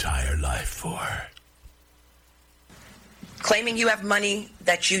waiting her entire life for. Claiming you have money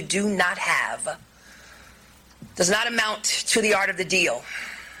that you do not have does not amount to the art of the deal.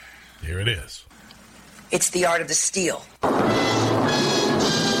 Here it is. It's the art of the steal. Wow.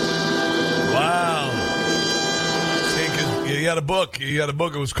 See, 'cause you had a book.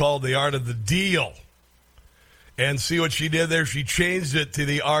 It was called The Art of the Deal. And see what she did there? She changed it to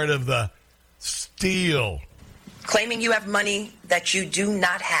the art of the steal. Claiming you have money that you do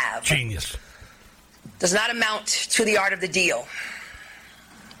not have. Genius. Does not amount to the art of the deal.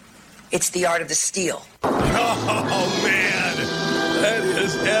 It's the art of the steal. Oh, man. That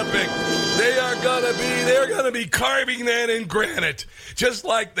is epic. They're gonna be carving that in granite. Just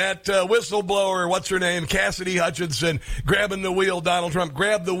like that whistleblower, what's her name, Cassidy Hutchinson, grabbing the wheel. Donald Trump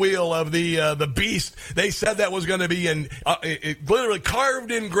grabbed the wheel of the beast. They said that was going to be literally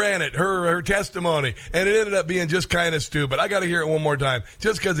carved in granite, her testimony. And it ended up being just kind of stupid. I got to hear it one more time,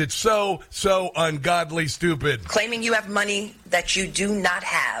 just because it's so ungodly stupid. Claiming you have money that you do not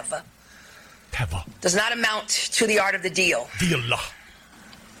have does not amount to the art of the deal. Deal.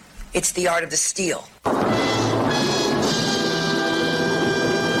 It's the art of the steal. I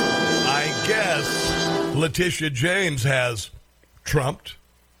guess Letitia James has trumped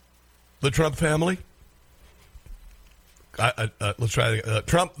the Trump family. Let's try it.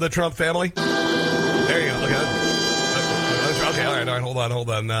 Trump the Trump family. There you go. Okay, all right. Hold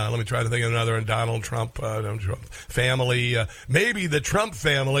on. Let me try to think of another one. Donald Trump family. Maybe the Trump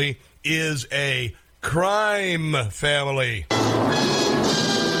family is a crime family.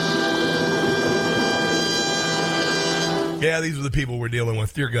 Yeah, these are the people we're dealing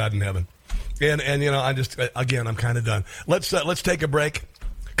with. Dear God in heaven. And I'm kind of done. Let's take a break.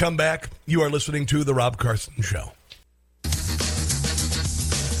 Come back. You are listening to The Rob Carson Show.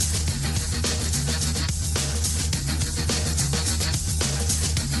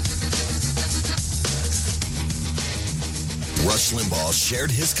 Rush Limbaugh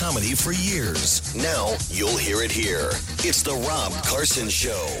shared his comedy for years. Now you'll hear it here. It's the Rob Carson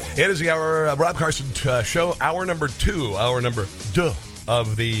Show. It is the Rob Carson Show, hour number 2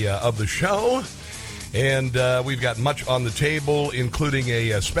 of the show. And we've got much on the table, including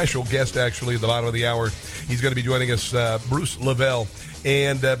a special guest, actually, at the bottom of the hour. He's going to be joining us, Bruce Lavelle.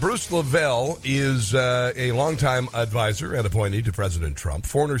 And Bruce Lavelle is a longtime advisor and appointee to President Trump,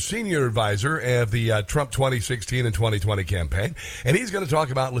 former senior advisor of the Trump 2016 and 2020 campaign. And he's going to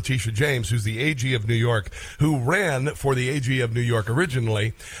talk about Letitia James, who's the AG of New York, who ran for the AG of New York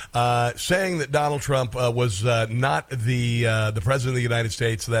originally, saying that Donald Trump was not the president of the United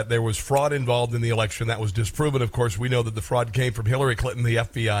States, that there was fraud involved in the election. That was disproven. Of course, we know that the fraud came from Hillary Clinton, the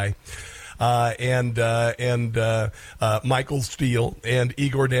FBI. And Michael Steele and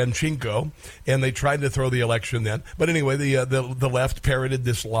Igor Danchenko, and they tried to throw the election then. But anyway, the left parroted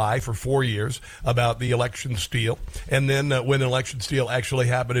this lie for 4 years about the election steal. And then when election steal actually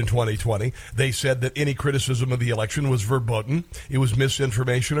happened in 2020, they said that any criticism of the election was verboten. It was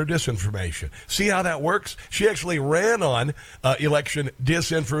misinformation or disinformation. See how that works? She actually ran on election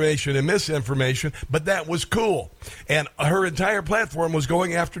disinformation and misinformation, but that was cool. And her entire platform was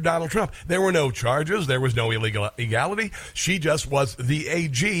going after Donald Trump. There were no charges. There was no illegality. She just was the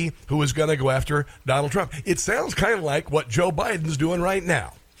AG who was going to go after Donald Trump. It sounds kind of like what Joe Biden's doing right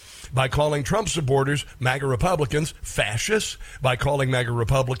now by calling Trump supporters, MAGA Republicans, fascists, by calling MAGA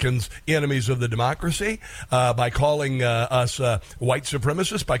Republicans enemies of the democracy, by calling us white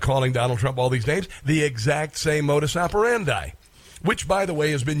supremacists, by calling Donald Trump all these names. The exact same modus operandi, which, by the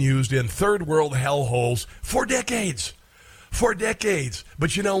way, has been used in third world hellholes for decades. For decades.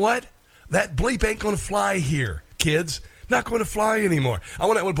 But you know what? That bleep ain't going to fly here, kids. Not going to fly anymore. I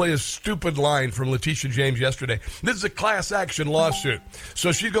want to play a stupid line from Letitia James yesterday. This is a class action lawsuit.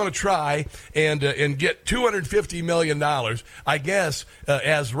 So she's going to try and get $250 million, I guess,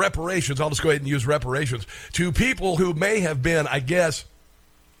 as reparations. I'll just go ahead and use reparations to people who may have been, I guess,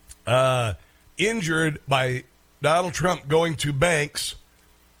 injured by Donald Trump going to banks,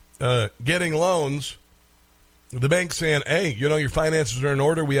 getting loans. The bank saying, hey, you know, your finances are in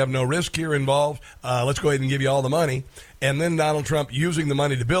order. We have no risk here involved. Let's go ahead and give you all the money. And then Donald Trump using the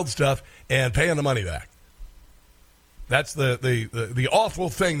money to build stuff and paying the money back. That's the awful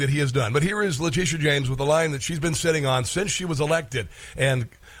thing that he has done. But here is Letitia James with a line that she's been sitting on since she was elected. And,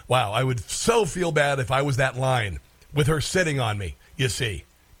 wow, I would so feel bad if I was that line with her sitting on me, you see.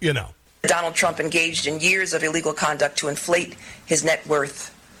 You know. Donald Trump engaged in years of illegal conduct to inflate his net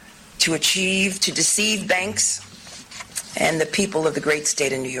worth, to deceive banks and the people of the great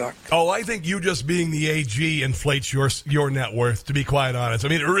state of New York. Oh, I think you just being the AG inflates your net worth, to be quite honest. I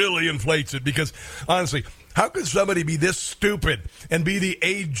mean, it really inflates it because, honestly, how could somebody be this stupid and be the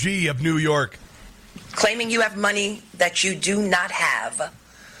AG of New York? Claiming you have money that you do not have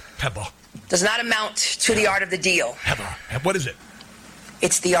does not amount to the art of the deal. What is it?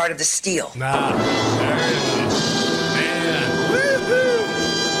 It's the art of the steal. Nah, there it is.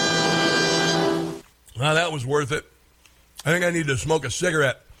 Well, that was worth it. I think I need to smoke a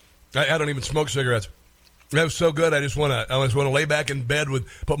cigarette. I don't even smoke cigarettes. That was so good. I just want to lay back in bed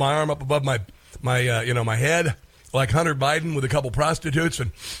put my arm up above my head like Hunter Biden with a couple prostitutes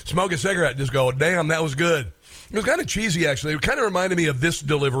and smoke a cigarette and just go, damn, that was good. It was kind of cheesy, actually. It kind of reminded me of this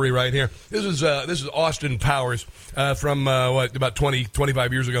delivery right here. This is Austin Powers from about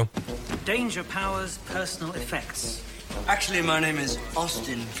 25 years ago. Danger Powers personal effects. Actually, my name is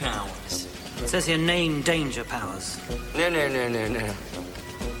Austin Powers. It says here, name Danger Powers. No.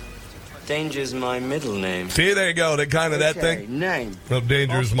 Danger's my middle name. See, there you go. That thing. Name. Well,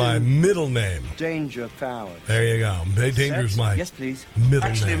 Danger's my middle name. Danger Powers. There you go. Danger's my yes, please. Middle name.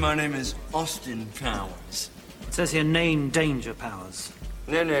 Actually, my name is Austin Powers. It says here, name Danger Powers.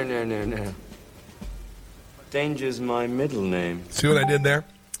 No. Danger's my middle name. See what I did there?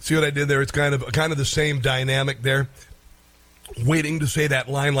 It's kind of the same dynamic there. Waiting to say that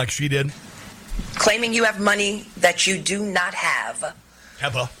line like she did. Claiming you have money that you do not have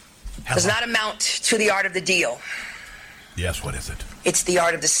does not amount to the art of the deal. Yes, what is it? It's the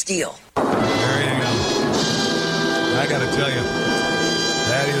art of the steal. There you go. I got to tell you,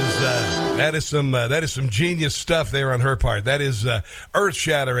 that is some genius stuff there on her part. That is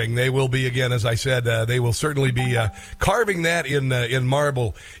earth-shattering. They will be, again, as I said, they will certainly be carving that in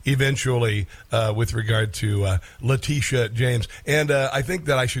marble eventually with regard to Letitia James. And I think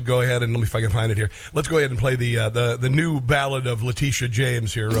that I should go ahead and let me if I can find it here. Let's go ahead and play the new ballad of Letitia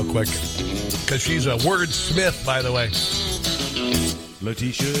James here real quick because she's a wordsmith, by the way.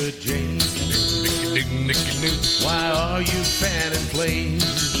 Letitia James, why are you fanning flames?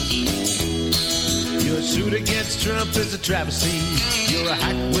 Your suit against Trump is a travesty. You're a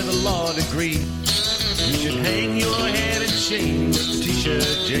hack with a law degree. You should hang your head in shame, Letitia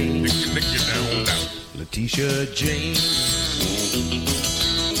James. Letitia James.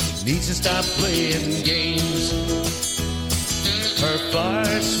 needs to stop playing games. Her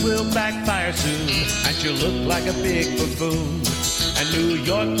farce will backfire soon, and she'll look like a big buffoon. And New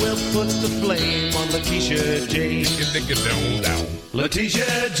York will put the blame on Letitia James.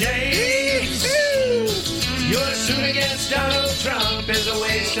 Letitia James, your suit against Donald Trump is a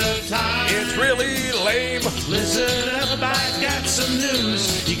waste of time. It's really lame. Listen up, I got some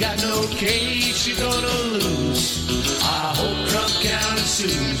news. You got no case, you're gonna lose. I hope Trump County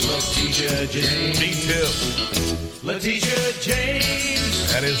sues Letitia James. Me too. Letitia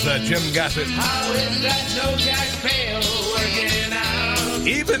James. That is Jim Gossett. How is that no taxpayer working out?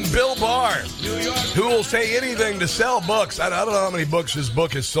 Even Bill Barr, who will say anything to sell books. I don't know how many books his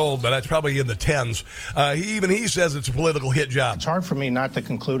book has sold, but that's probably in the tens. He says it's a political hit job. It's hard for me not to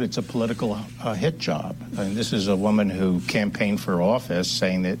conclude it's a political hit job. I mean, this is a woman who campaigned for office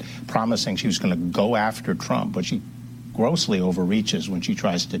promising she was going to go after Trump, but she grossly overreaches when she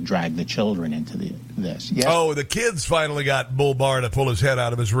tries to drag the children into this. Yes. Oh, the kids finally got Bull Barr to pull his head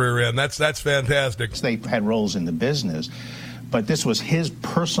out of his rear end. That's fantastic. They had roles in the business, but this was his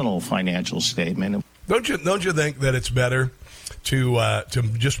personal financial statement. Don't you think that it's better to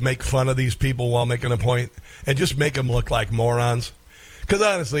just make fun of these people while making a point and just make them look like morons? Because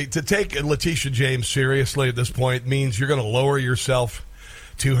honestly, to take Letitia James seriously at this point means you're going to lower yourself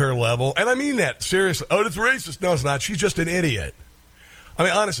to her level. And I mean that seriously. Oh, it's racist. No, it's not. She's just an idiot. I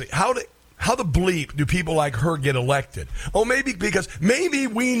mean, honestly, how the bleep do people like her get elected? Oh, maybe because maybe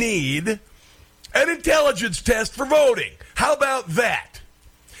we need an intelligence test for voting. How about that?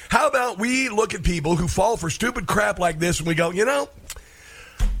 How about we look at people who fall for stupid crap like this and we go,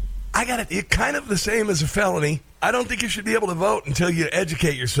 I got it. It's kind of the same as a felony. I don't think you should be able to vote until you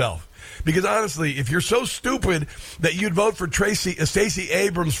educate yourself. Because honestly, if you're so stupid that you'd vote for Stacey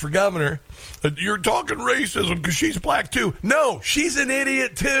Abrams for governor, you're talking racism because she's black too. No, she's an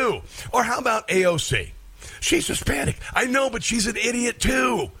idiot too. Or how about AOC? She's Hispanic. I know, but she's an idiot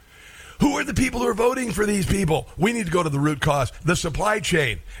too. Who are the people who are voting for these people? We need to go to the root cause, the supply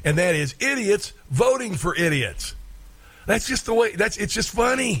chain. And that is idiots voting for idiots. That's just the way, it's just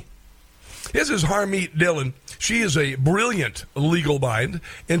funny. This is Harmeet Dillon. She is a brilliant legal mind,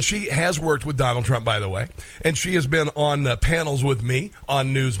 and she has worked with Donald Trump, by the way. And she has been on panels with me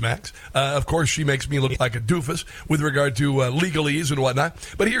on Newsmax. Of course, she makes me look like a doofus with regard to legalese and whatnot.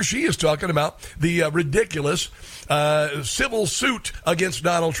 But here she is talking about the ridiculous civil suit against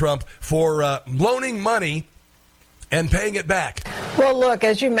Donald Trump for loaning money and paying it back. Well, look,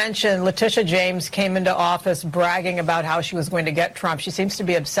 as you mentioned, Letitia James came into office bragging about how she was going to get Trump. She seems to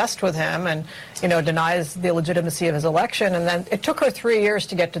be obsessed with him and, denies the legitimacy of his election. And then it took her 3 years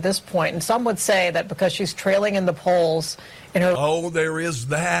to get to this point. And some would say that because she's trailing in the polls in her... Oh, there is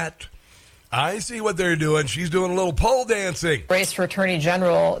that. I see what they're doing. She's doing a little pole dancing. Race for Attorney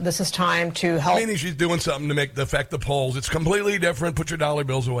General, this is time to help... Meaning she's doing something to affect the polls. It's completely different. Put your dollar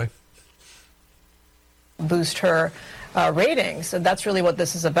bills away. Boost her ratings. And that's really what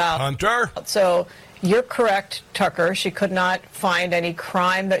this is about. Hunter? So you're correct, Tucker. She could not find any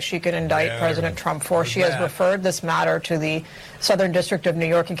crime that she could indict President Trump for. She has referred this matter to the Southern District of New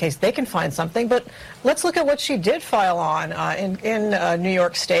York in case they can find something. But let's look at what she did file on in New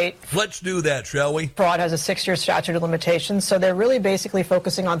York State. Let's do that, shall we? Fraud has a 6-year statute of limitations. So they're really basically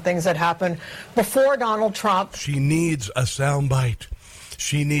focusing on things that happened before Donald Trump. She needs a soundbite.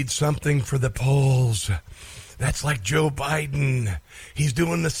 She needs something for the polls. That's like Joe Biden. He's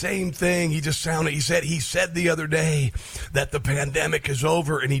doing the same thing. He said the other day that the pandemic is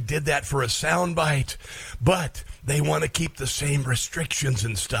over, and he did that for a soundbite. But they want to keep the same restrictions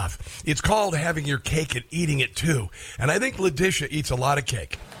and stuff. It's called having your cake and eating it too. And I think Letitia eats a lot of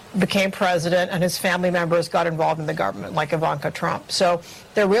cake. Became president, and his family members got involved in the government, like Ivanka Trump. So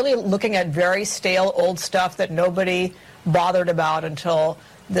they're really looking at very stale, old stuff that nobody bothered about until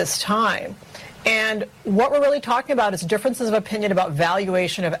this time. And what we're really talking about is differences of opinion about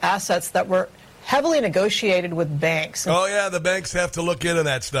valuation of assets that were heavily negotiated with banks. Oh, yeah, the banks have to look into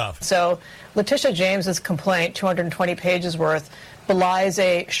that stuff. So Letitia James's complaint, 220 pages worth, belies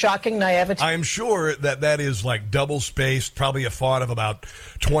a shocking naivety. I'm sure that is like double-spaced, probably a font of about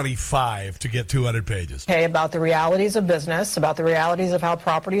 25 to get 200 pages. Okay, about the realities of business, about the realities of how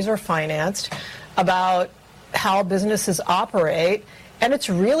properties are financed, about how businesses operate. And it's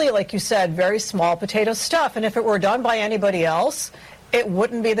really, like you said, very small potato stuff. And if it were done by anybody else, it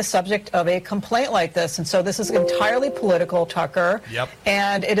wouldn't be the subject of a complaint like this. And so this is entirely political, Tucker. Yep.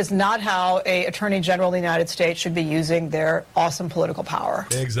 And it is not how an attorney general of the United States should be using their awesome political power.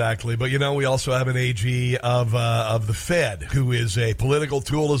 Exactly. But, we also have an AG of the Fed who is a political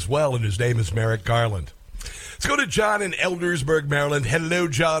tool as well, and his name is Merrick Garland. Let's go to John in Eldersburg, Maryland. Hello,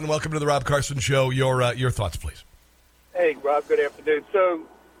 John. Welcome to the Rob Carson Show. Your thoughts, please. Hey, Rob. Good afternoon. So,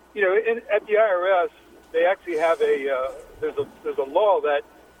 at the IRS, they actually have there's a law that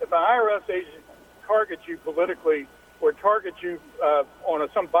if an IRS agent targets you politically or targets you on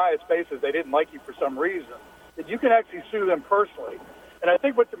some biased basis, they didn't like you for some reason, that you can actually sue them personally. And I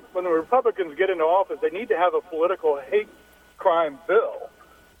think when the Republicans get into office, they need to have a political hate crime bill.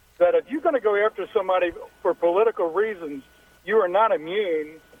 That if you're going to go after somebody for political reasons, you are not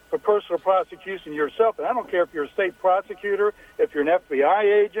immune for personal prosecution yourself. And I don't care if you're a state prosecutor, if you're an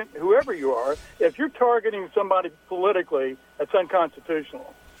FBI agent, whoever you are, if you're targeting somebody politically, that's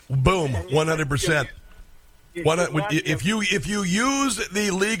unconstitutional. Boom, 100%. If you use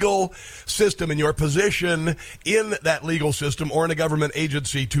the legal system and your position in that legal system or in a government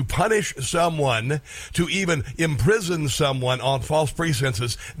agency to punish someone, to even imprison someone on false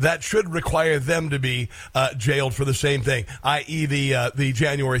pretenses, that should require them to be jailed for the same thing, i.e. the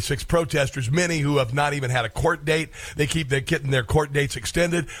January 6th protesters, many who have not even had a court date. They keep getting their court dates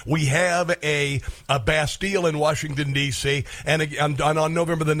extended. We have a Bastille in Washington, D.C., and on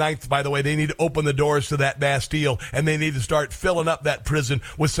November the 9th, by the way, they need to open the doors to that Bastille, and they need to start filling up that prison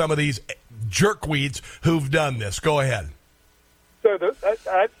with some of these jerkweeds who've done this. Go ahead. So that's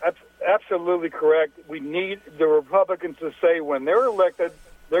absolutely correct. We need the Republicans to say when they're elected,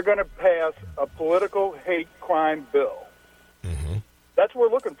 they're going to pass a political hate crime bill. Mm-hmm. That's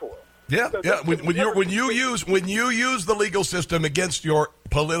what we're looking for. Yeah, so yeah. When you use the legal system against your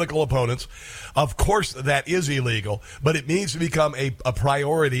political opponents, of course that is illegal. But it needs to become a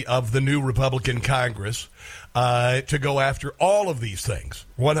priority of the new Republican Congress to go after all of these things.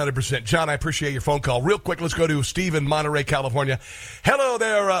 100%. John, I appreciate your phone call. Real quick, let's go to Steve in Monterey, California. Hello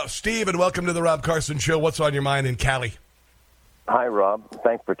there, Steve, and welcome to the Rob Carson Show. What's on your mind in Cali? Hi, Rob.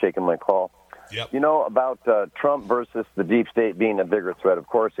 Thanks for taking my call. Yep. You know, about Trump versus the deep state being a bigger threat, of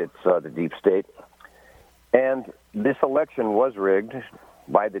course it's the deep state. And this election was rigged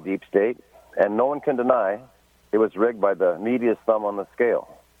by the deep state, and no one can deny it was rigged by the media's thumb on the scale.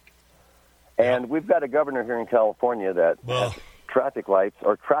 And we've got a governor here in California that has traffic lights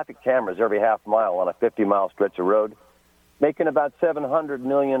or traffic cameras every half mile on a 50-mile stretch of road, making about $700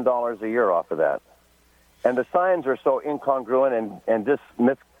 million a year off of that. And the signs are so incongruent and just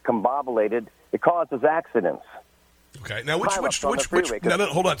miscombobulated, it causes accidents. Okay. Now, which no,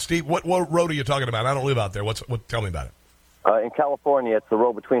 hold on, Steve. What road are you talking about? I don't live out there. Tell me about it. In California, it's the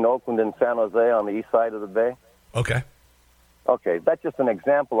road between Oakland and San Jose on the east side of the bay. Okay. Okay, that's just an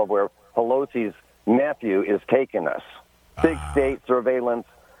example of where Pelosi's nephew is taking us. Big state surveillance,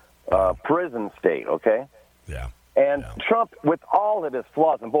 prison state, okay? Yeah. And Trump, with all of his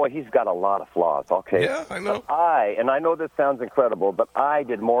flaws, and boy, he's got a lot of flaws, okay? Yeah, I know. I know this sounds incredible, but I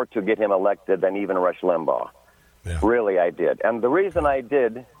did more to get him elected than even Rush Limbaugh. Yeah. Really, I did. And the reason I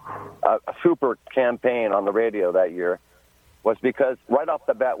did a super campaign on the radio that year was because right off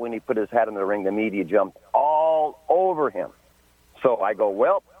the bat, when he put his hat in the ring, the media jumped all over him. So I go,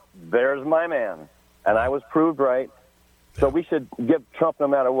 well, there's my man. And I was proved right. So we should give Trump, no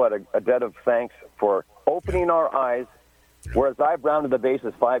matter what, a debt of thanks for opening our eyes. Whereas I've rounded the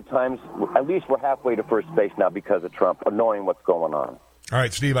bases 5 times, at least we're halfway to first base now because of Trump, of knowing what's going on. All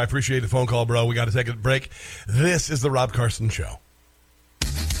right, Steve, I appreciate the phone call, bro. We got to take a break. This is the Rob Carson Show.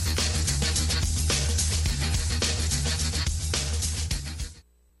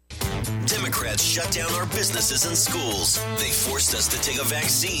 Democrats shut down our businesses and schools. They forced us to take a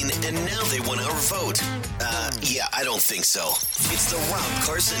vaccine, and now they want our vote. Yeah, I don't think so. It's the Rob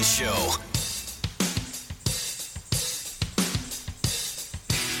Carson Show.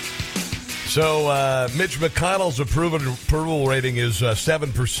 So Mitch McConnell's approval rating is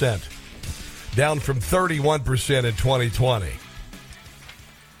 7%, down from 31% in 2020.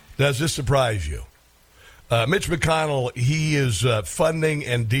 Does this surprise you? Mitch McConnell, he is funding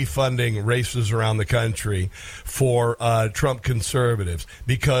and defunding races around the country for Trump conservatives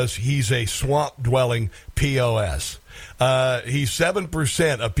because he's a swamp-dwelling POS. He's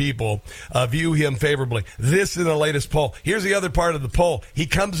 7% of people view him favorably. This in the latest poll. Here's the other part of the poll. He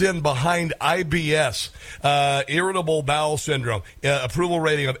comes in behind IBS, irritable bowel syndrome, approval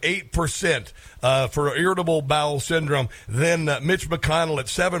rating of 8% for irritable bowel syndrome. Then Mitch McConnell at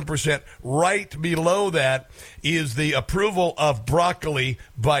 7%. Right below that is the approval of broccoli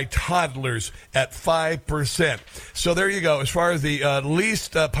by toddlers at 5%. So there you go. As far as the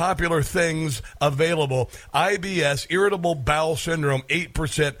least popular things available, IBS IBS, irritable bowel syndrome,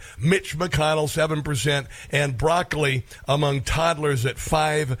 8%, Mitch McConnell, 7%, and broccoli among toddlers at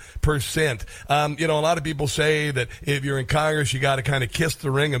 5%. A lot of people say that if you're in Congress, you got to kind of kiss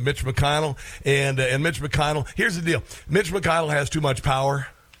the ring of Mitch McConnell. And Mitch McConnell, here's the deal. Mitch McConnell has too much power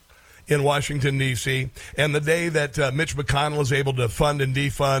in Washington, D.C., and the day that Mitch McConnell is able to fund and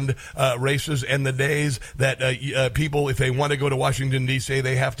defund races, and the days that people, if they want to go to Washington, D.C.,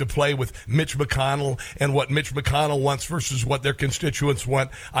 they have to play with Mitch McConnell and what Mitch McConnell wants versus what their constituents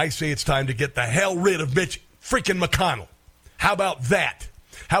want, I say it's time to get the hell rid of Mitch freaking McConnell. How about that?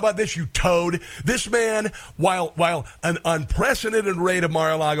 How about this, you toad? This man, while an unprecedented raid of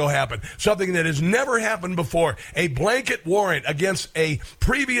Mar-a-Lago happened, something that has never happened before, a blanket warrant against a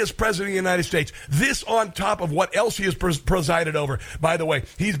previous president of the United States, this on top of what else he has presided over. By the way,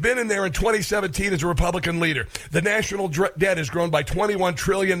 he's been in there in 2017 as a Republican leader. The national debt has grown by $21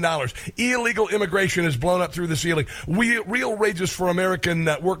 trillion. Illegal immigration has blown up through the ceiling. Real wages for American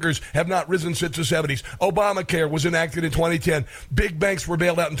workers have not risen since the 70s. Obamacare was enacted in 2010. Big banks were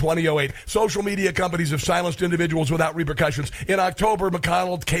bailed out in 2008. Social media companies have silenced individuals without repercussions. In October,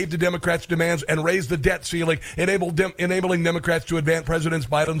 McConnell caved to Democrats' demands and raised the debt ceiling, enabling Democrats to advance President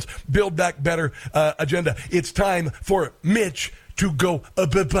Biden's Build Back Better agenda. It's time for Mitch to go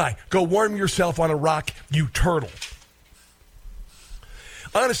bye-bye. Go warm yourself on a rock, you turtle.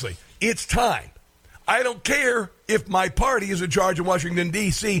 Honestly, it's time. I don't care if my party is in charge of Washington,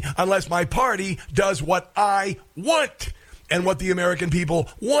 D.C., unless my party does what I want and what the American people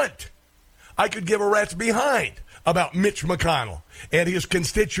want. I could give a rat's behind about Mitch McConnell and his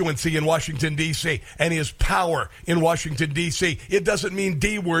constituency in Washington, D.C., and his power in Washington, D.C. It doesn't mean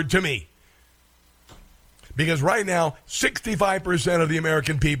D word to me. Because right now, 65% of the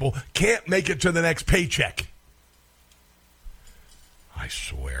American people can't make it to the next paycheck. I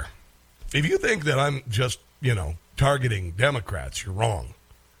swear. If you think that I'm just, targeting Democrats, you're wrong.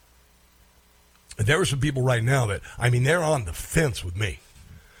 There are some people right now that, they're on the fence with me.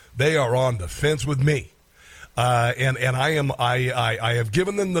 They are on the fence with me. And I have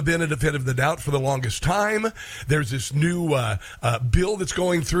given them the benefit of the doubt for the longest time. There's this new bill that's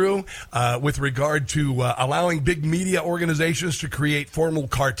going through with regard to allowing big media organizations to create formal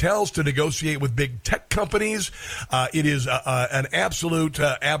cartels to negotiate with big tech companies. It is an absolute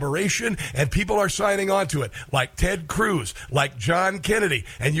aberration, and people are signing on to it, like Ted Cruz, like John Kennedy.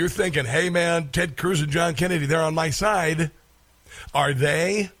 And you're thinking, hey, man, Ted Cruz and John Kennedy, they're on my side. Are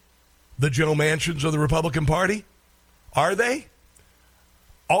they the Joe Manchins of the Republican Party? Are they?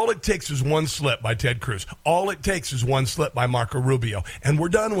 All it takes is one slip by Ted Cruz. All it takes is one slip by Marco Rubio, and we're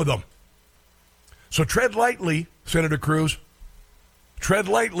done with them. So tread lightly, Senator Cruz. Tread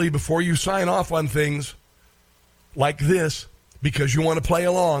lightly before you sign off on things like this because you want to play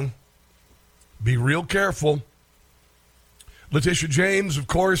along. Be real careful. Letitia James, of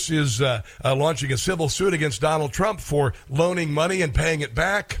course, is launching a civil suit against Donald Trump for loaning money and paying it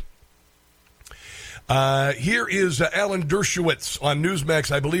back. Here is Alan Dershowitz on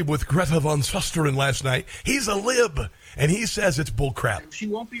Newsmax, I believe, with Greta von Susteren last night. He's a lib, and he says it's bullcrap. She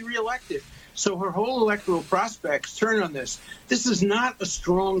won't be reelected. So her whole electoral prospects turn on this. This is not a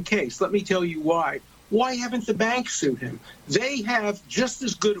strong case. Let me tell you why. Why haven't the banks sued him? They have just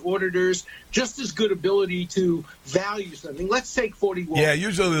as good auditors, just as good ability to value something. Let's take 41. Yeah,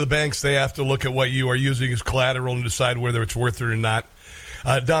 usually the banks, they have to look at what you are using as collateral and decide whether it's worth it or not.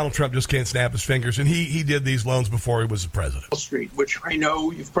 Donald Trump just can't snap his fingers, and he did these loans before he was the president. Wall Street, which I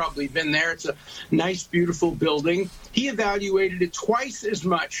know you've probably been there. It's a nice, beautiful building. He evaluated it twice as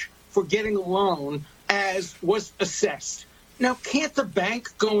much for getting a loan as was assessed. Now, can't the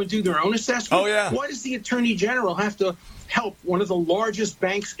bank go and do their own assessment? Oh, yeah. Why does the Attorney General have to help one of the largest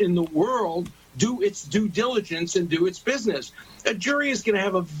banks in the world do its due diligence and do its business? A jury is going to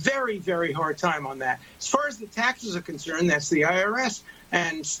have a very, very hard time on that. As far as the taxes are concerned, that's the IRS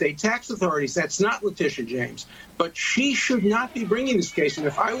and state tax authorities. That's not Letitia James. But she should not be bringing this case. And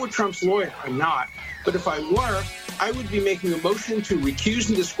if I were Trump's lawyer, I'm not. But if I were, I would be making a motion to recuse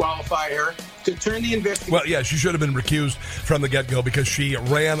and disqualify her, to turn the investigation. Well, yeah, she should have been recused from the get-go because she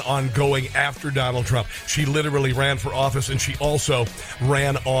ran on going after Donald Trump. She literally ran for office, and she also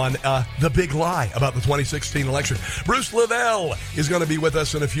ran on the big lie about the 2016 election. Bruce Lavelle is going to be with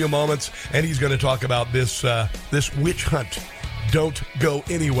us in a few moments, and he's going to talk about this witch hunt. Don't go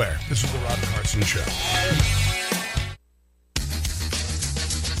anywhere. This is the Rob Carson Show.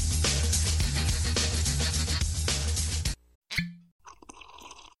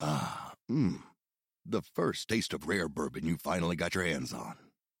 The first taste of rare bourbon you finally got your hands on.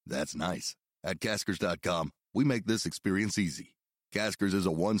 That's nice. At Caskers.com, we make this experience easy. Caskers is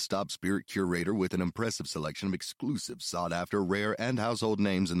a one-stop spirit curator with an impressive selection of exclusive, sought-after, rare, and household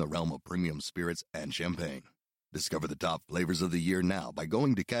names in the realm of premium spirits and champagne. Discover the top flavors of the year now by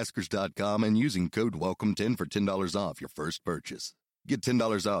going to Caskers.com and using code WELCOME10 for $10 off your first purchase. Get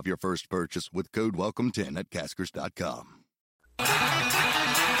 $10 off your first purchase with code WELCOME10 at Caskers.com.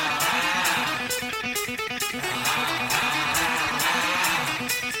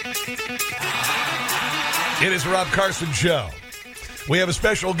 It is the Rob Carson Show. We have a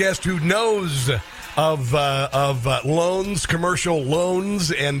special guest who knows of loans, commercial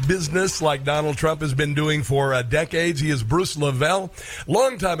loans, and business like Donald Trump has been doing for decades. He is Bruce Lavelle,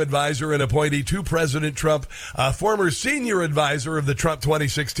 longtime advisor and appointee to President Trump, former senior advisor of the Trump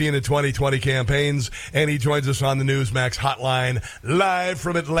 2016 and 2020 campaigns, and he joins us on the Newsmax hotline live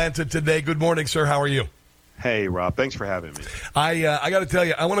from Atlanta today. Good morning, sir. How are you? Hey, Rob. Thanks for having me. I got to tell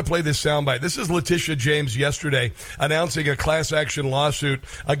you, I want to play this soundbite. This is Letitia James yesterday announcing a class action lawsuit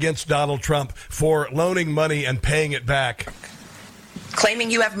against Donald Trump for loaning money and paying it back. Claiming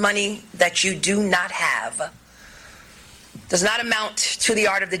you have money that you do not have does not amount to the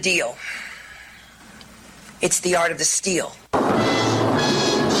art of the deal. It's the art of the steal.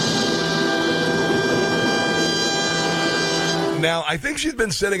 Now, I think she's been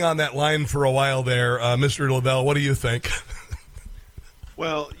sitting on that line for a while there, Mr. Lavelle. What do you think?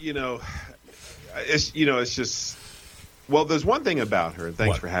 Well, it's just, well, there's one thing about her, and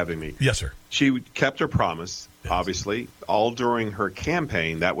thanks for having me. Yes, sir. She kept her promise, obviously, all during her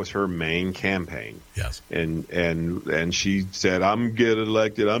campaign. That was her main campaign. Yes. And she said, I'm getting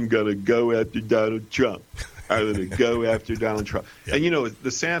elected, I'm going to go after Donald Trump. I'm going to go after Donald Trump. Yeah. And,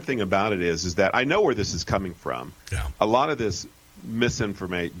 the sad thing about it is that I know where this is coming from. Yeah. A lot of this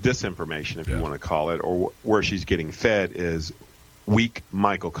disinformation, if you want to call it, or where she's getting fed is weak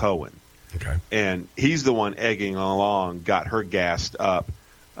Michael Cohen. Okay. And he's the one egging along, got her gassed up,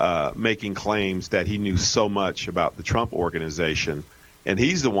 making claims that he knew so much about the Trump organization. And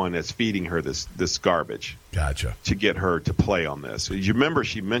he's the one that's feeding her this garbage. Gotcha. To get her to play on this. You remember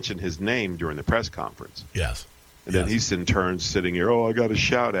she mentioned his name during the press conference. Yes. And then he's in turn sitting here, I got a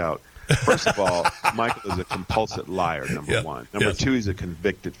shout out. First of all, Michael is a compulsive liar, number one. Number two, he's a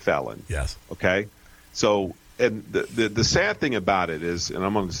convicted felon. Yes. Okay? So, and the sad thing about it is, and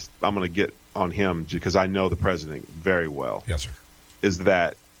I'm going to get on him because I know the president very well. Yes, sir. Is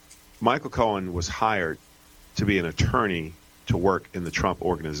that Michael Cohen was hired to be an attorney to work in the Trump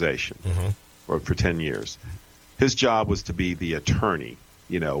organization for 10 years. His job was to be the attorney,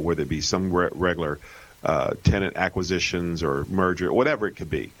 whether it be some regular tenant acquisitions or merger, whatever it could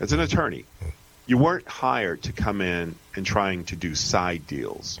be. As an attorney, you weren't hired to come in and trying to do side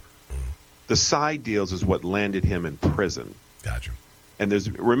deals. The side deals is what landed him in prison. Gotcha. And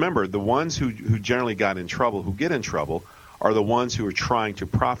remember, the ones who generally get in trouble, are the ones who are trying to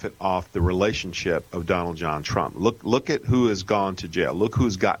profit off the relationship of Donald John Trump. Look at who has gone to jail. Look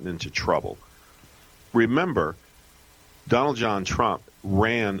who's gotten into trouble. Remember, Donald John Trump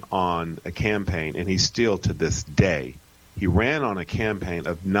ran on a campaign, and he's still to this day, he ran on a campaign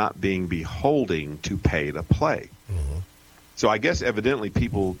of not being beholden to pay to play. So I guess evidently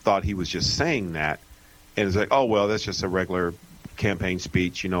people thought he was just saying that, and it's like, oh, well, that's just a regular campaign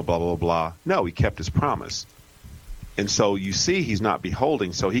speech, blah, blah, blah. No, he kept his promise. And so you see he's not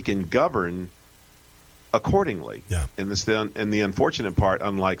beholding, so he can govern accordingly. Yeah. And the unfortunate part,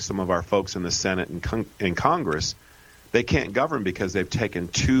 unlike some of our folks in the Senate and Congress, they can't govern because they've taken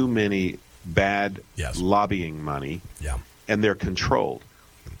too many bad lobbying money, and they're controlled.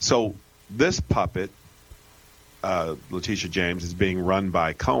 So this puppet, Letitia James, is being run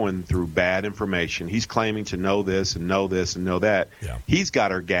by Cohen through bad information. He's claiming to know this and know this and know that. Yeah. He's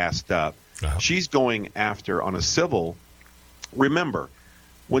got her gassed up. She's going after on a civil. Remember,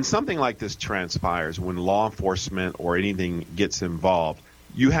 when something like this transpires, when law enforcement or anything gets involved,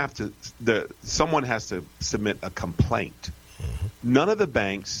 someone has to submit a complaint. None of the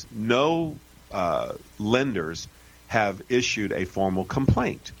banks, no lenders have issued a formal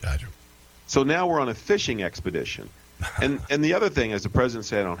complaint. Gotcha. So now we're on a fishing expedition. And the other thing, as the president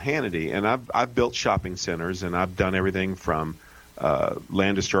said on Hannity, and I've built shopping centers, and I've done everything from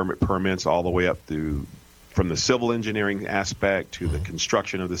land disturbance permits all the way up through from the civil engineering aspect to the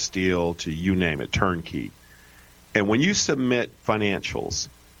construction of the steel to you name it, turnkey. And when you submit financials,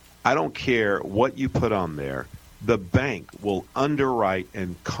 I don't care what you put on there, the bank will underwrite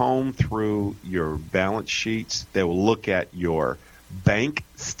and comb through your balance sheets. They will look at your bank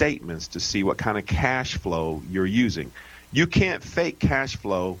statements to see what kind of cash flow you're using. You can't fake cash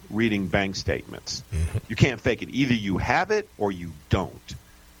flow reading bank statements. You can't fake it. Either you have it or you don't.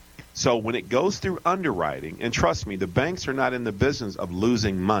 So when it goes through underwriting, and trust me, the banks are not in the business of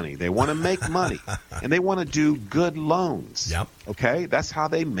losing money. They want to make money, and they want to do good loans. Yep. Okay? That's how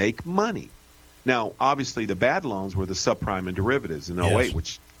they make money. Now, obviously, the bad loans were the subprime and derivatives in 08,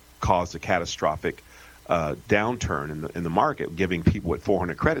 which caused a catastrophic downturn in the market, giving people with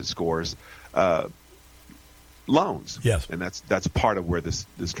 400 credit scores loans. Yes. And that's part of where this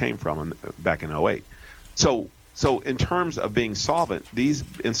came from back in 08. So in terms of being solvent, these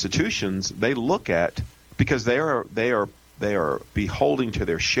institutions, they look at, because they are beholding to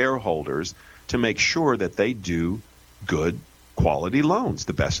their shareholders to make sure that they do good quality loans,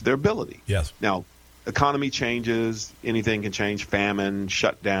 the best of their ability. Yes. Now, economy changes, anything can change, famine,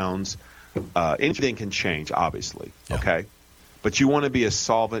 shutdowns, anything can change, obviously. Yeah. Okay. But you want to be as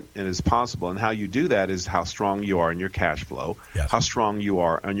solvent as possible. And how you do that is how strong you are in your cash flow, how strong you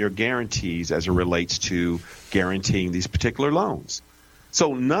are on your guarantees as it relates to guaranteeing these particular loans.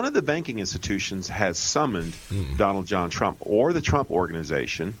 So none of the banking institutions has summoned Donald John Trump or the Trump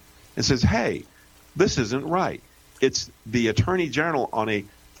organization and says, hey, this isn't right. It's the Attorney General on a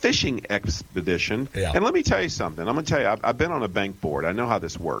fishing expedition. Yeah. And let me tell you something. I'm going to tell you, I've been on a bank board. I know how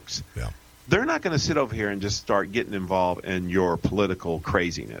this works. Yeah. They're not going to sit over here and just start getting involved in your political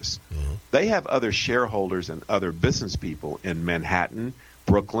craziness. Mm-hmm. They have other shareholders and other business people in Manhattan,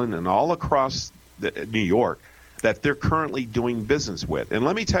 Brooklyn, and all across New York that they're currently doing business with. And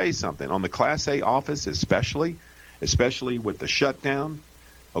let me tell you something. On the Class A office especially with the shutdown,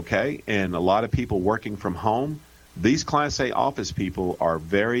 okay, and a lot of people working from home, these Class A office people are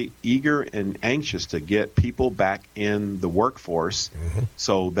very eager and anxious to get people back in the workforce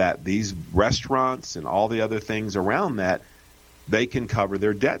so that these restaurants and all the other things around that, they can cover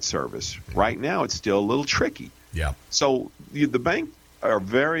their debt service. Right now, it's still a little tricky. Yeah. So the bank are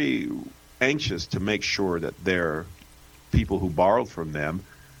very anxious to make sure that their people who borrowed from them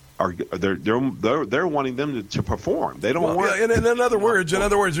they're wanting them to perform. They don't want. Yeah, in other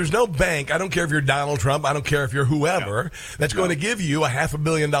words, there's no bank. I don't care if you're Donald Trump. I don't care if you're whoever that's going to give you a $500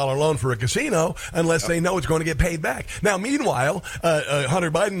 million loan for a casino unless they know it's going to get paid back. Now, meanwhile, Hunter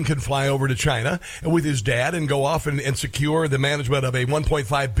Biden can fly over to China with his dad and go off and secure the management of a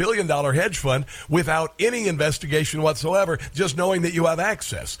 $1.5 billion hedge fund without any investigation whatsoever, just knowing that you have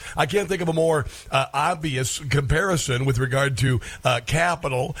access. I can't think of a more obvious comparison with regard to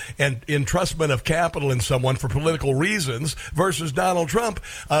capital and entrustment of capital in someone for political reasons versus Donald Trump,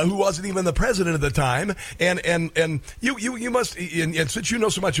 who wasn't even the president at the time. And you must, and since you know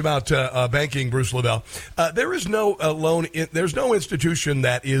so much about banking, Bruce Lavelle, there is no loan. There's no institution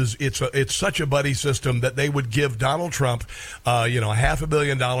that it's such a buddy system that they would give Donald Trump, a $500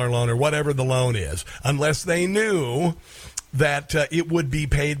 million loan or whatever the loan is, unless they knew that it would be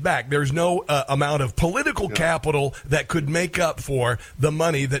paid back. There's no amount of political capital that could make up for the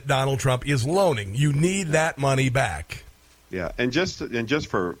money that Donald Trump is loaning. You need that money back. Yeah, and just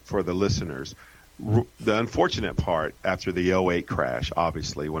for the listeners, the unfortunate part after the 08 crash,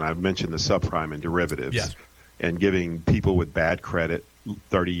 obviously, when I mentioned the subprime and derivatives and giving people with bad credit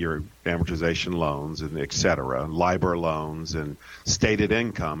 30-year amortization loans and et cetera, LIBOR loans and stated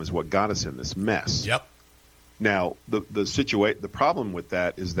income is what got us in this mess. Yep. Now, the problem with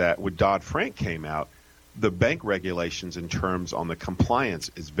that is that when Dodd-Frank came out, the bank regulations in terms on the compliance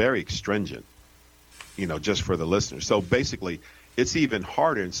is very stringent, just for the listeners. So basically, it's even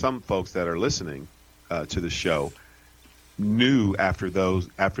harder, and some folks that are listening to the show knew after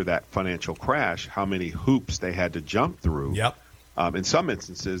that financial crash how many hoops they had to jump through. Yep. In some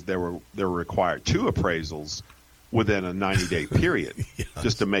instances, they were required 2 appraisals within a 90-day period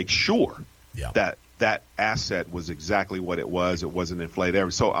just to make sure that asset was exactly what it was. It wasn't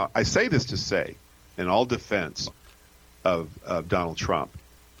inflated. So I say this to say, in all defense of Donald Trump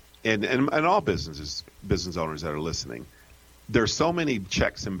and all business owners that are listening, there's so many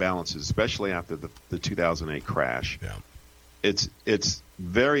checks and balances, especially after the 2008 crash. Yeah. It's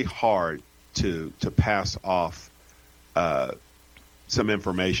very hard to pass off some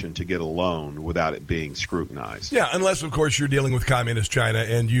information to get a loan without it being scrutinized. Yeah, unless of course you're dealing with communist China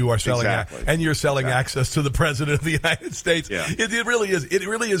and you are selling access to the president of the United States. Yeah. It really is. It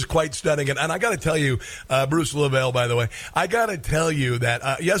really is quite stunning. And I got to tell you, Bruce Lavelle, by the way, I got to tell you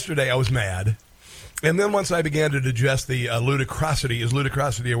that yesterday I was mad. And then once I began to digest the ludicrosity, is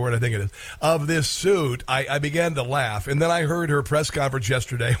ludicrosity a word? I think it is, of this suit, I began to laugh. And then I heard her press conference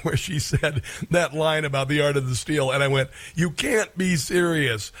yesterday where she said that line about the art of the steal. And I went, you can't be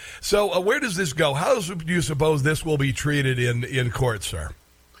serious. So where does this go? How do you suppose this will be treated in court, sir?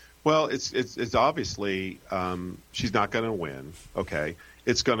 Well, it's obviously she's not going to win. Okay.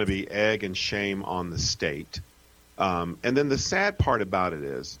 It's going to be egg and shame on the state. And then the sad part about it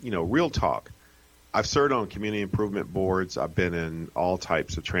is, real talk. I've served on community improvement boards. I've been in all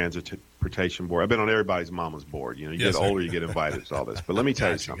types of transportation board. I've been on everybody's mama's board. You get older, you get invited to all this. But let me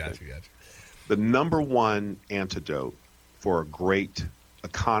tell you something. Gotcha. The number one antidote for a great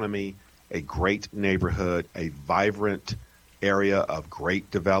economy, a great neighborhood, a vibrant area of great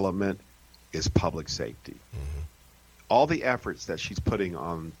development is public safety. Mm-hmm. All the efforts that she's putting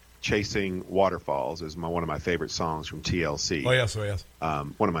on Chasing Waterfalls is one of my favorite songs from TLC. Oh, yes.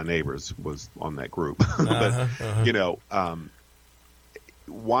 One of my neighbors was on that group. But,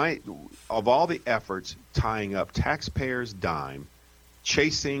 why, of all the efforts tying up taxpayers' dime,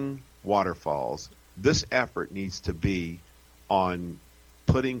 chasing waterfalls, this effort needs to be on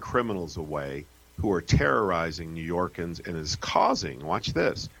putting criminals away who are terrorizing New Yorkans and is causing, watch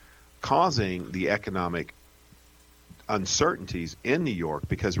this, causing the economic uncertainties in New York,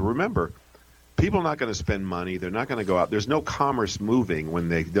 because remember, people are not going to spend money. They're not going to go out. There's no commerce moving when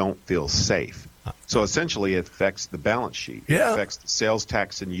they don't feel safe. So essentially, it affects the balance sheet. It affects the sales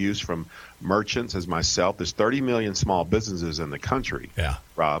tax and use from merchants as myself. There's 30 million small businesses in the country,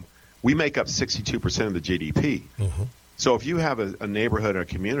 Rob. We make up 62% of the GDP. Mm-hmm. So if you have a neighborhood or a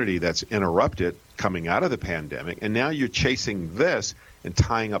community that's interrupted coming out of the pandemic, and now you're chasing this and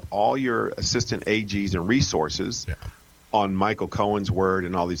tying up all your assistant AGs and resources on Michael Cohen's word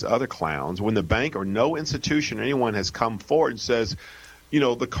and all these other clowns, when the bank or no institution or anyone has come forward and says,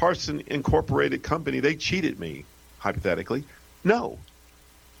 the Carson Incorporated company, they cheated me, hypothetically. No.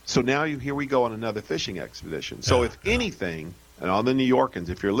 So now here we go on another fishing expedition. So if anything, and all the New Yorkans,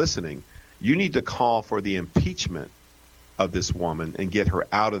 if you're listening, you need to call for the impeachment of this woman and get her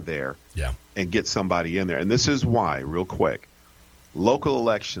out of there and get somebody in there. And this is why, real quick, local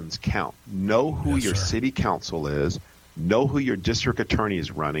elections count. Know who your city council is. Know who your district attorney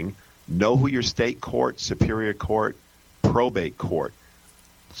is running. Know who your state court, superior court, probate court,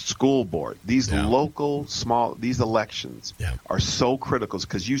 school board. These local, these elections are so critical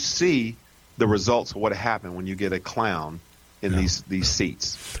because you see the results of what happened when you get a clown in these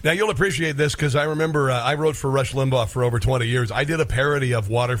seats. Now, you'll appreciate this because I remember I wrote for Rush Limbaugh for over 20 years. I did a parody of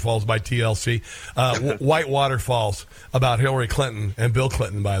Waterfalls by TLC, White Waterfalls, about Hillary Clinton and Bill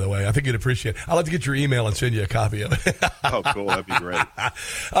Clinton, by the way. I think you'd appreciate it. I'll have to get your email and send you a copy of it. Oh, cool. That'd be great.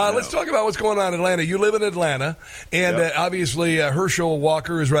 Let's talk about what's going on in Atlanta. You live in Atlanta, and obviously Herschel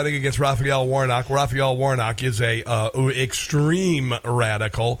Walker is running against Raphael Warnock. Raphael Warnock is a extreme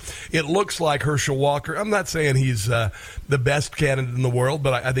radical. It looks like Herschel Walker, I'm not saying he's the best candidate in the world,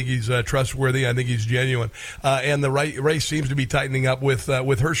 but I think he's trustworthy. I think he's genuine. And the race seems to be tightening up with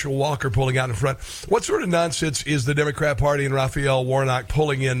Herschel Walker pulling out in front. What sort of nonsense is the Democrat Party and Raphael Warnock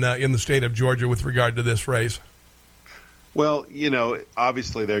pulling in the state of Georgia with regard to this race? Well,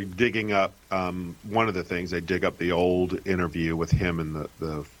 obviously they're digging up one of the things. They dig up the old interview with him and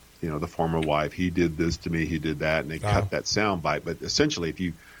the former wife. He did this to me, he did that, and they cut that sound bite. But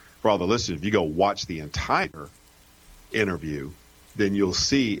essentially, for all the listeners, if you go watch the entire interview, then you'll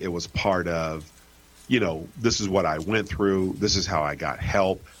see it was part of, this is what I went through. This is how I got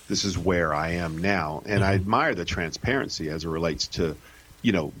help. This is where I am now. And I admire the transparency as it relates to,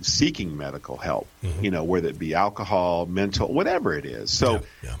 seeking medical help, whether it be alcohol, mental, whatever it is. So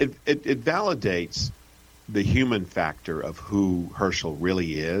it validates the human factor of who Herschel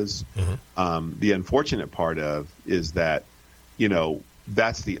really is. The unfortunate part is that,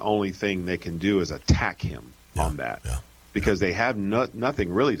 that's the only thing they can do is attack him on that, because they have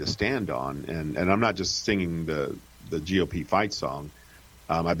nothing really to stand on. And I'm not just singing the GOP fight song.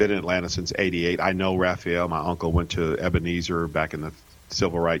 I've been in Atlanta since '88. I know Raphael. My uncle went to Ebenezer back in the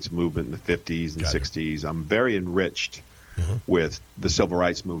civil rights movement in the 50s and 60s. I'm very enriched with the civil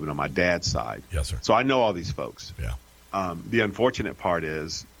rights movement on my dad's side. Yes, sir. So I know all these folks. The unfortunate part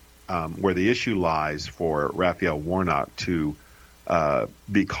is where the issue lies for Raphael Warnock to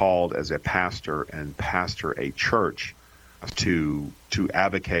be called as a pastor and pastor a church to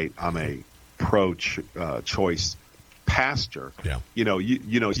advocate. I'm a pro-choice pastor.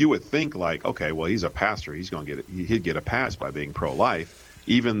 You would think like, okay, well, he's a pastor, he'd get a pass by being pro-life.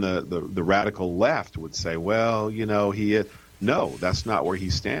 Even the radical left would say, well, he is. No, that's not where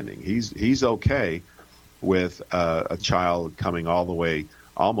he's standing. He's okay with a child coming all the way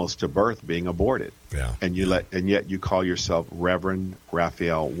almost to birth being aborted. And yet you call yourself Reverend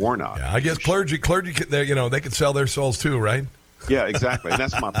Raphael Warnock. I guess clergy, they could sell their souls too, right? Yeah, exactly. And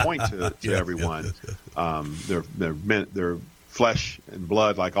that's my point to everyone. They're flesh and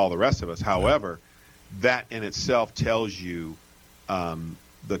blood like all the rest of us. However, that in itself tells you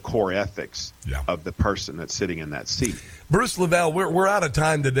the core ethics of the person that's sitting in that seat. Bruce Lavelle, we're out of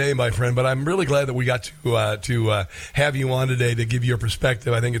time today, my friend, but I'm really glad that we got to have you on today to give your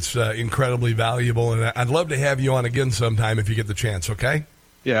perspective. I think it's incredibly valuable, and I'd love to have you on again sometime if you get the chance, okay?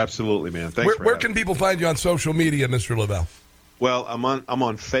 Yeah, absolutely, man. Thanks for Where having can me. people find you on social media, Mr. Lavelle? Well, I'm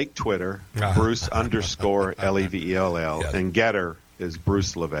on fake Twitter, Bruce _ Levell, and Getter is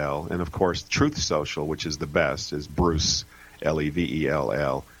Bruce Lavelle, and of course Truth Social, which is the best, is Bruce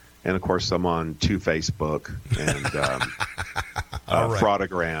Levell, and of course I'm on Facebook and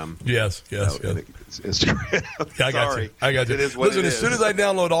Fraudogram. Yes. Instagram. I got you. It is what Listen, it as is. soon as I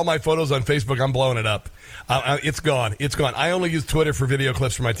download all my photos on Facebook, I'm blowing it up. It's gone. I only use Twitter for video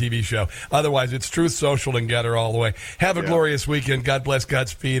clips for my TV show. Otherwise, it's Truth Social and Getter all the way. Have a glorious weekend. God bless,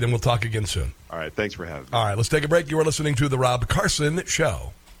 Godspeed, and we'll talk again soon. All right. Thanks for having me. All right, let's take a break. You are listening to The Rob Carson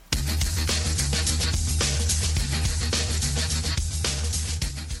Show.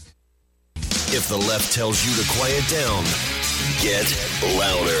 If the left tells you to quiet down, get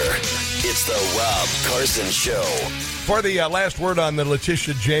louder. It's the Rob Carson Show. For the last word on the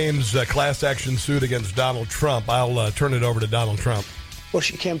Letitia James class action suit against Donald Trump, I'll turn it over to Donald Trump. Well,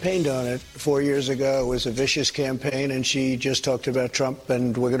 she campaigned on it 4 years ago. It was a vicious campaign, and she just talked about Trump,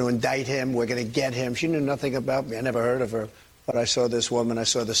 and we're going to indict him, we're going to get him. She knew nothing about me. I never heard of her. But I saw this woman, I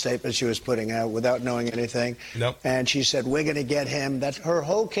saw the statement she was putting out without knowing anything. Nope. And she said, we're going to get him. That her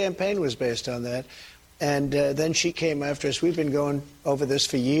whole campaign was based on that. And then she came after us. We've been going over this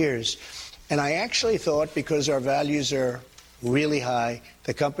for years. And I actually thought, because our values are really high,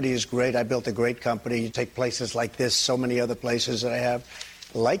 the company is great. I built a great company. You take places like this, so many other places that I have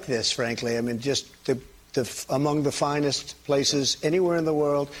like this, frankly. I mean, just among the finest places anywhere in the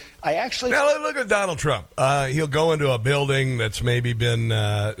world. I actually... Now, look at Donald Trump. He'll go into a building that's maybe been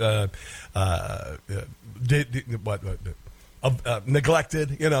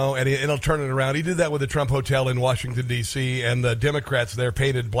neglected, and he'll turn it around. He did that with the Trump Hotel in Washington, D.C., and the Democrats there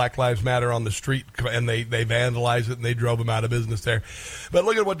painted Black Lives Matter on the street, and they vandalized it, and they drove him out of business there. But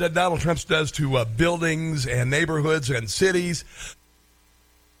look at what Donald Trump does to buildings and neighborhoods and cities.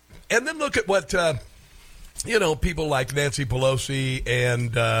 And then look at what... people like Nancy Pelosi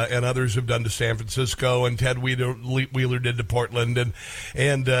and others have done to San Francisco, and Ted Wheeler did to Portland, and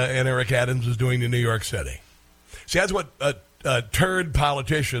Eric Adams is doing to New York City. See, that's what turd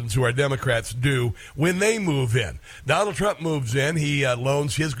politicians who are Democrats do when they move in. Donald Trump moves in, he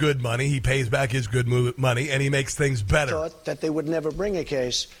loans his good money, he pays back his good money, and he makes things better. I thought that they would never bring a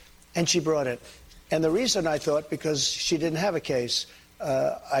case, and she brought it. And the reason I thought, because she didn't have a case.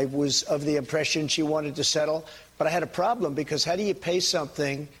 I was of the impression she wanted to settle, but I had a problem because how do you pay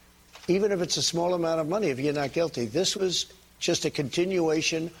something, even if it's a small amount of money, if you're not guilty? This was just a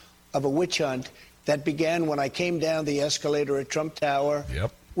continuation of a witch hunt that began when I came down the escalator at Trump Tower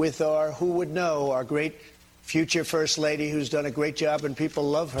with our great future First Lady who's done a great job and people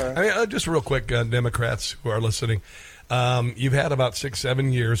love her. I mean, just real quick, Democrats who are listening. You've had about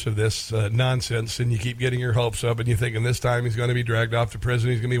 6-7 years of this nonsense, and you keep getting your hopes up, and you're thinking this time he's going to be dragged off to prison.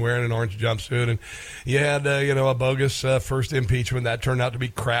 He's going to be wearing an orange jumpsuit, and you had a bogus first impeachment that turned out to be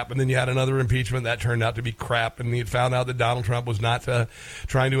crap, and then you had another impeachment that turned out to be crap, and you found out that Donald Trump was not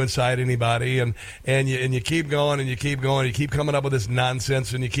trying to incite anybody, and you keep going and you keep going, you keep coming up with this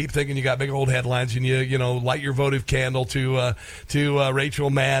nonsense, and you keep thinking you got big old headlines, and you light your votive candle to Rachel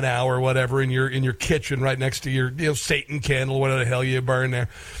Maddow or whatever in your kitchen right next to your Satan candle, whatever the hell you burn there,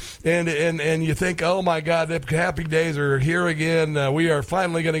 and you think, oh my God, the happy days are here again. We are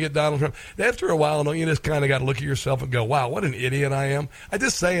finally going to get Donald Trump. After a while, don't you just kind of got to look at yourself and go, wow, what an idiot I am. I'm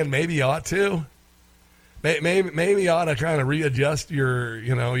just saying, maybe you ought to. Maybe you ought to kind of readjust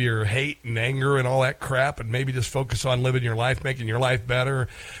your hate and anger and all that crap, and maybe just focus on living your life, making your life better,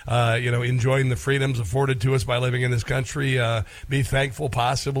 enjoying the freedoms afforded to us by living in this country. Be thankful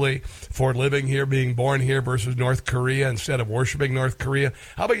possibly for living here, being born here versus North Korea instead of worshiping North Korea.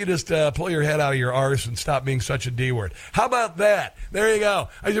 How about you just pull your head out of your arse and stop being such a D-word? How about that? There you go.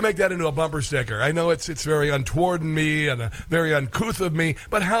 I should make that into a bumper sticker. I know it's very untoward in me and very uncouth of me,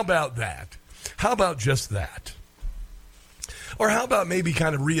 but how about that? How about just that? Or how about maybe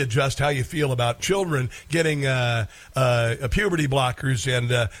kind of readjust how you feel about children getting puberty blockers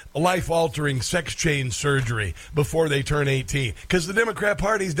and life-altering sex change surgery before they turn 18? Because the Democrat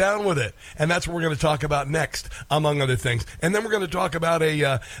Party's down with it. And that's what we're going to talk about next, among other things. And then we're going to talk about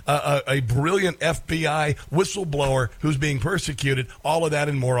a brilliant FBI whistleblower who's being persecuted. All of that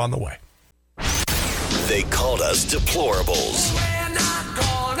and more on the way. They called us deplorables.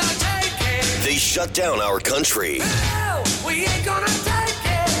 They shut down our country. Hell, we ain't gonna take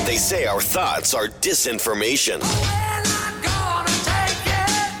it. They say our thoughts are disinformation. We're not gonna take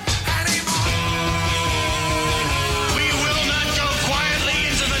it.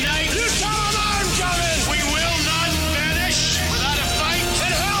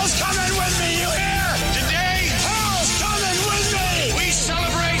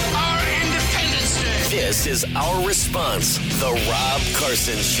 This is our response, The Rob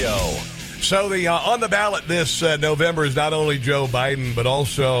Carson Show. So the on the ballot this November is not only Joe Biden, but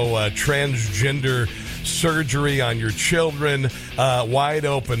also transgender surgery on your children, wide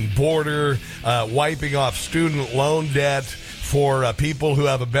open border, wiping off student loan debt for people who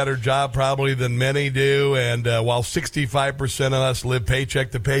have a better job probably than many do. And while 65% of us live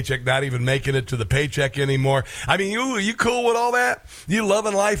paycheck to paycheck, not even making it to the paycheck anymore. I mean, you cool with all that? You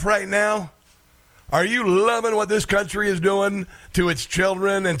loving life right now? Are you loving what this country is doing to its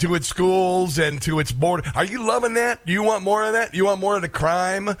children and to its schools and to its border? Are you loving that? Do you want more of that? Do you want more of the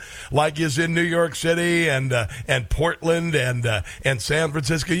crime like is in New York City and Portland and San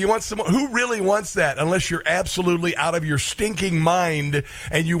Francisco? You want some? Who really wants that unless you're absolutely out of your stinking mind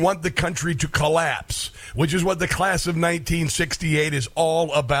and you want the country to collapse, which is what the class of 1968 is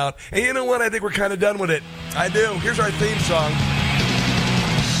all about. And you know what? I think we're kind of done with it. I do. Here's our theme song.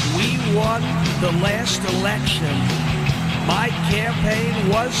 We won the last election. My campaign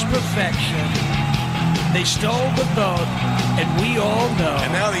was perfection. They stole the vote, and we all know.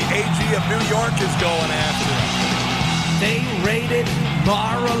 And now the AG of New York is going after it. They raided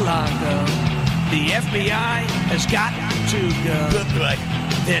Mar-a-Lago. The FBI has got to go. Good.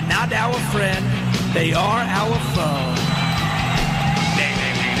 They're not our friend. They are our foe.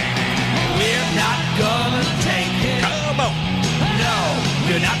 We're not gonna take it. Come on. No,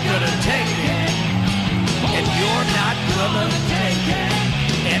 you're not gonna take it. And you're not gonna take it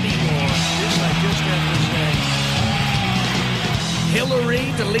anymore. This I just have to say. Hillary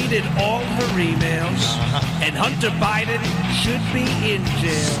deleted all her emails, and Hunter Biden should be in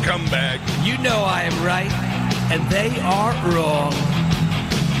jail. Scumbag. You know I am right, and they are wrong.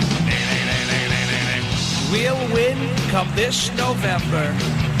 We'll win come this November,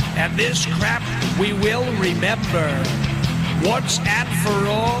 and this crap we will remember. Once and for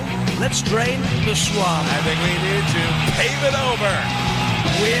all, let's drain the swamp. I think we need to pave it over.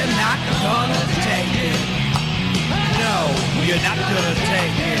 We're not gonna take it. No, you're not gonna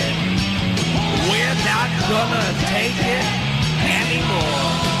take it. We're not gonna take it anymore.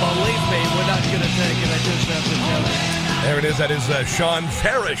 Believe me, we're not gonna take it. I just have to tell you. There it is. That is Sean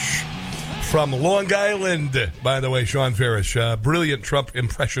Farish from Long Island. By the way, Sean Farish, brilliant Trump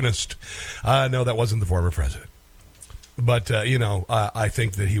impressionist. No, that wasn't the former president. But, I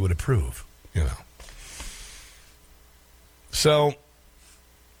think that he would approve, So,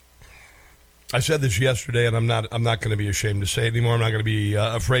 I said this yesterday, and I'm not going to be ashamed to say it anymore. I'm not going to be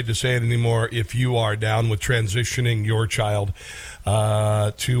afraid to say it anymore. If you are down with transitioning your child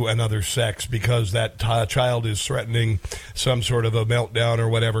to another sex because that child is threatening some sort of a meltdown or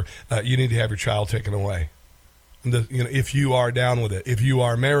whatever, you need to have your child taken away. If you are down with it, if you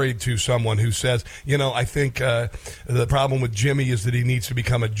are married to someone who says, I think the problem with Jimmy is that he needs to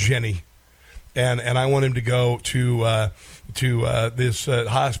become a Jenny, and I want him to go to this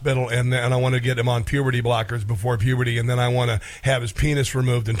hospital, and I want to get him on puberty blockers before puberty, and then I want to have his penis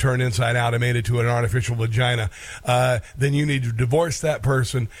removed and turned inside out and made it to an artificial vagina. Then you need to divorce that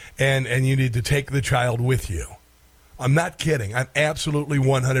person, and you need to take the child with you. I'm not kidding. I'm absolutely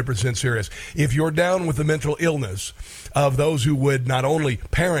 100% serious. If you're down with the mental illness of those who would not only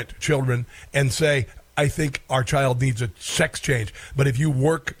parent children and say, I think our child needs a sex change, but if you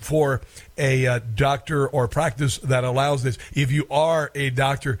work for a doctor or practice that allows this, if you are a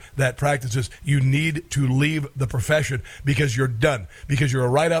doctor that practices, you need to leave the profession because you're done, because you're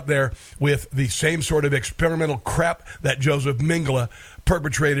right up there with the same sort of experimental crap that Joseph Mengele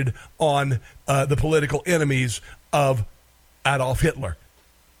perpetrated on the political enemies of Adolf Hitler.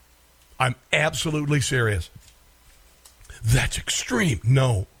 I'm absolutely serious. That's extreme.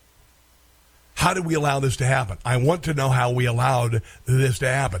 No. How did we allow this to happen? I want to know how we allowed this to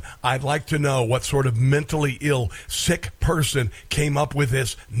happen. I'd like to know what sort of mentally ill, sick person came up with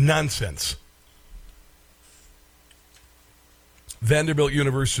this nonsense. Vanderbilt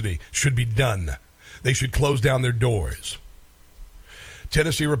University should be done. They should close down their doors.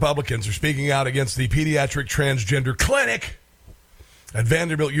 Tennessee Republicans are speaking out against the pediatric transgender clinic at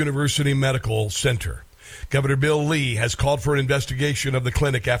Vanderbilt University Medical Center. Governor Bill Lee has called for an investigation of the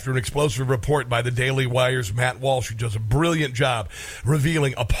clinic after an explosive report by the Daily Wire's Matt Walsh, who does a brilliant job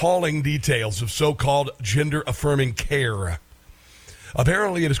revealing appalling details of so-called gender-affirming care.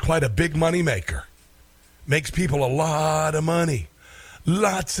 Apparently, it is quite a big money maker. Makes people a lot of money.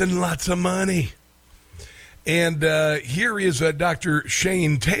 Lots and lots of money. And here is Dr.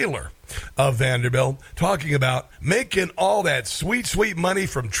 Shane Taylor of Vanderbilt talking about making all that sweet, sweet money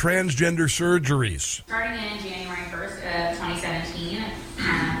from transgender surgeries. Starting in January 1st of 2017,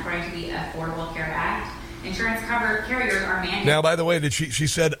 according to the Affordable Care Act, Insurance cover carriers are mandated. Now, by the way, that she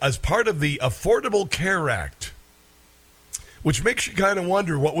said as part of the Affordable Care Act, which makes you kind of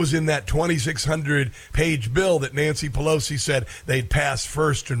wonder what was in that 2,600-page bill that Nancy Pelosi said they'd pass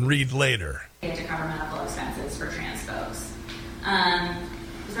first and read later. To cover medical expenses for trans folks.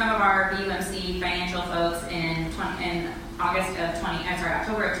 Some of our BUMC financial folks in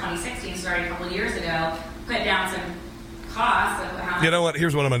October of 2016, started a couple of years ago, put down some costs of how much. You know what?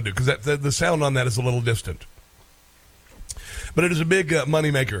 Here's what I'm going to do, because the sound on that is a little distant. But it is a big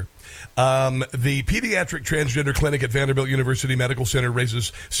moneymaker. The Pediatric Transgender Clinic at Vanderbilt University Medical Center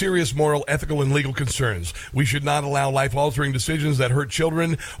raises serious moral, ethical, and legal concerns. We should not allow life-altering decisions that hurt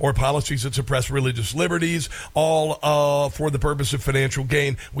children or policies that suppress religious liberties, all for the purpose of financial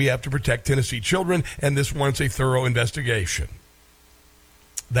gain. We have to protect Tennessee children, and this warrants a thorough investigation.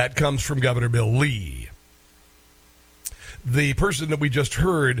 That comes from Governor Bill Lee. The person that we just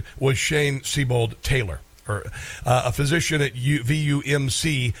heard was Shane Siebold Taylor, a physician at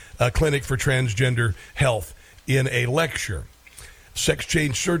VUMC Clinic for Transgender Health, in a lecture. Sex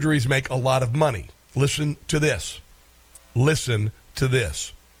change surgeries make a lot of money. Listen to this. Listen to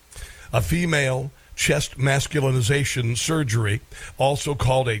this. A female chest masculinization surgery, also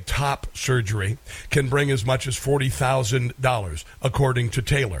called a top surgery, can bring as much as $40,000, according to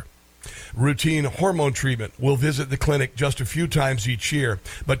Taylor. Routine hormone treatment will visit the clinic just a few times each year,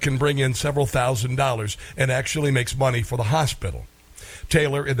 but can bring in several $1,000s and actually makes money for the hospital.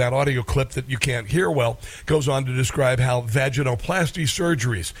 Taylor, in that audio clip that you can't hear well, goes on to describe how vaginoplasty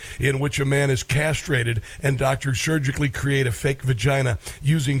surgeries, in which a man is castrated and doctors surgically create a fake vagina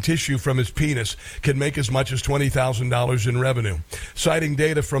using tissue from his penis, can make as much as $20,000 in revenue. Citing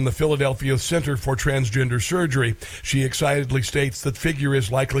data from the Philadelphia Center for Transgender Surgery, she excitedly states that figure is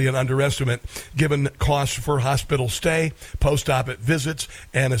likely an underestimate given costs for hospital stay, post-op visits,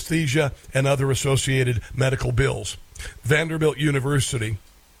 anesthesia, and other associated medical bills. Vanderbilt University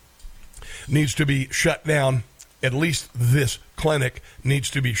needs to be shut down. At least this clinic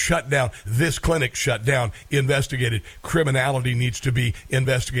needs to be shut down. This clinic shut down, investigated. Criminality needs to be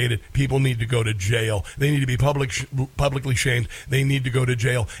investigated. People need to go to jail. They need to be publicly shamed. They need to go to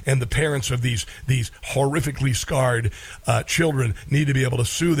jail. And the parents of these horrifically scarred children need to be able to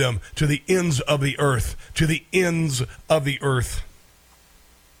sue them to the ends of the earth. To the ends of the earth.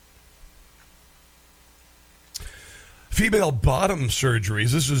 Female bottom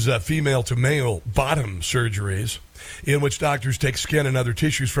surgeries. This is female to male bottom surgeries, in which doctors take skin and other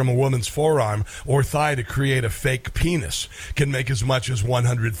tissues from a woman's forearm or thigh to create a fake penis, can make as much as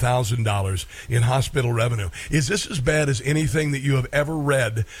 $100,000 in hospital revenue. Is this as bad as anything that you have ever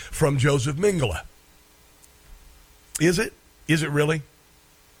read from Joseph Mengele? Is it? Is it really?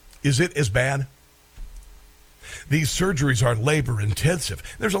 Is it as bad? These surgeries are labor intensive.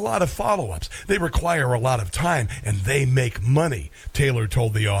 There's a lot of follow-ups. They require a lot of time, and they make money, Taylor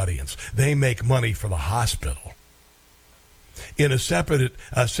told the audience. They make money for the hospital. In a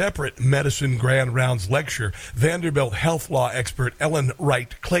separate medicine grand rounds lecture, Vanderbilt health law expert Ellen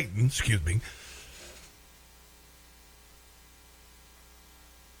Wright Clayton,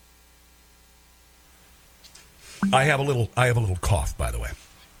 I have a little cough, by the way.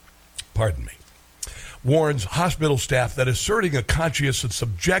 Pardon me. Warns hospital staff that asserting a conscientious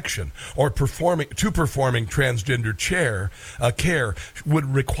objection or performing transgender care would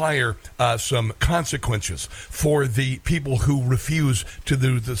require some consequences for the people who refuse to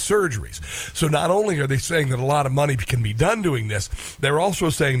do the surgeries. So not only are they saying that a lot of money can be done doing this, they're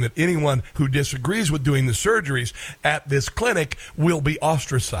also saying that anyone who disagrees with doing the surgeries at this clinic will be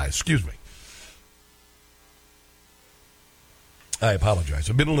ostracized. Excuse me. I apologize.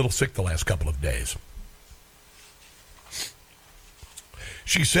 I've been a little sick the last couple of days.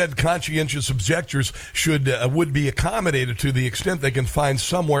 She said conscientious objectors would be accommodated to the extent they can find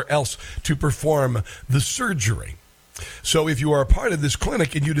somewhere else to perform the surgery. So if you are a part of this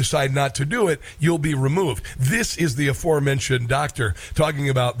clinic and you decide not to do it, you'll be removed. This is the aforementioned doctor talking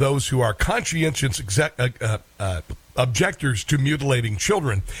about those who are conscientious objectors to mutilating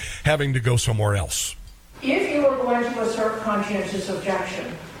children having to go somewhere else. If you are going to assert conscientious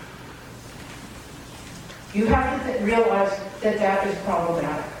objection, you have to realize that that is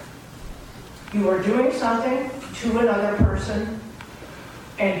problematic. You are doing something to another person,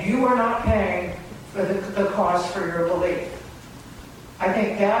 and you are not paying for the cost for your belief. I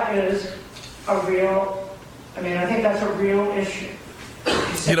think that is a real, I think that's a real issue.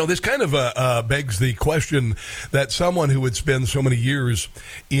 You know, this kind of begs the question that someone who would spend so many years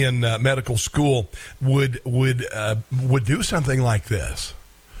in medical school would do something like this.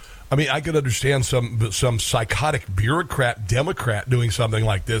 I mean, I could understand some psychotic bureaucrat, Democrat doing something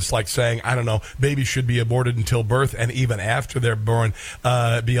like this, like saying, I don't know, babies should be aborted until birth, and even after they're born,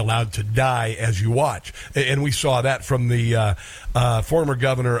 be allowed to die as you watch. And we saw that from the former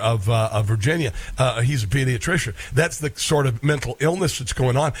governor of Virginia. He's a pediatrician. That's the sort of mental illness that's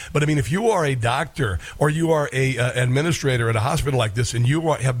going on. But I mean, if you are a doctor or you are a administrator at a hospital like this, and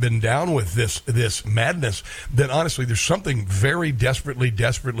you have been down with this madness, then honestly, there's something very desperately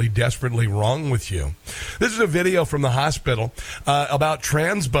wrong with you. This is a video from the hospital about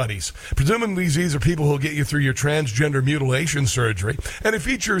trans buddies. Presumably these are people who will get you through your transgender mutilation surgery. And it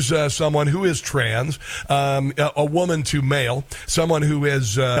features someone who is trans, a woman to male, someone who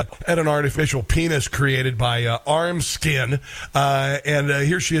has had an artificial penis created by arm skin. And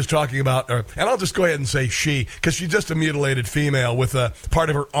here she is talking about, and I'll just go ahead and say she, because she's just a mutilated female with part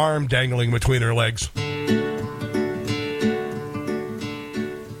of her arm dangling between her legs.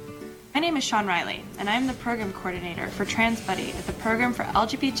 My name is Sean Riley, and I'm the program coordinator for Trans Buddy at the Program for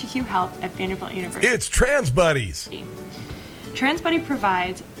LGBTQ Health at Vanderbilt University. It's Trans Buddies. Trans Buddy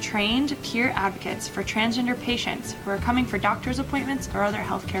provides trained peer advocates for transgender patients who are coming for doctor's appointments or other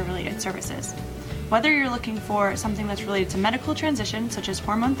healthcare-related services. Whether you're looking for something that's related to medical transition, such as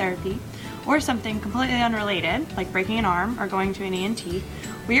hormone therapy, or something completely unrelated, like breaking an arm or going to an ENT,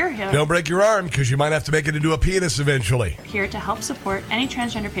 we are here. Don't break your arm, because you might have to make it into a penis eventually. Here to help support any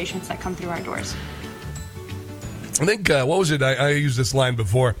transgender patients that come through our doors. I think, what was it? I used this line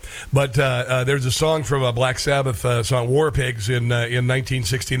before, but there's a song from a Black Sabbath song, War Pigs, in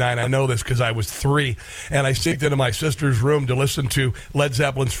 1969. I know this because I was 3, and I sneaked into my sister's room to listen to Led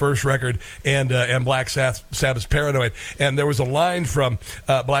Zeppelin's first record and Black Sabbath's Paranoid. And there was a line from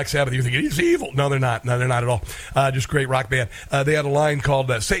Black Sabbath. You're thinking, he's evil. No, they're not. No, they're not at all. Just great rock band. They had a line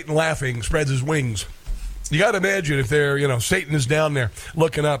called Satan Laughing Spreads His Wings. You got to imagine if they're, Satan is down there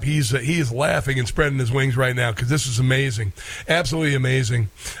looking up. He is laughing and spreading his wings right now, because this is amazing. Absolutely amazing.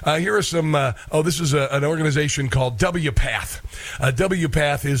 Here are some, this is an organization called WPATH.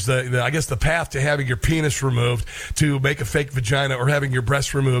 WPATH is the path to having your penis removed to make a fake vagina, or having your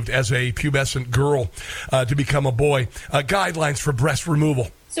breast removed as a pubescent girl to become a boy. Guidelines for breast removal.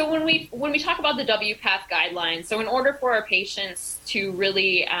 So when we talk about the WPATH guidelines, so in order for our patients to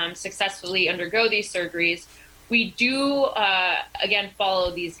really successfully undergo these surgeries, we do, again,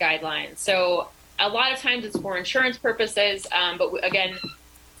 follow these guidelines. So a lot of times it's for insurance purposes, but again,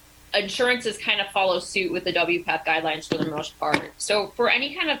 insurances kind of follow suit with the WPATH guidelines for the most part. So for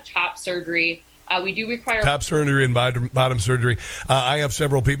any kind of top surgery, we do require top surgery and bottom surgery. I have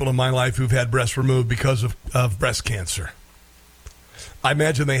several people in my life who've had breasts removed because of breast cancer. I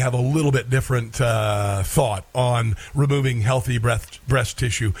imagine they have a little bit different thought on removing healthy breast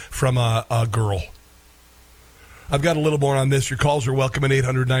tissue from a girl. I've got a little more on this. Your calls are welcome at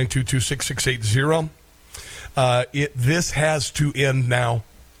 800-922-6680. This has to end now.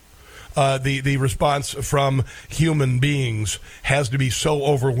 The response from human beings has to be so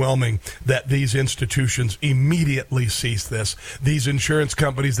overwhelming that these institutions immediately cease this. These insurance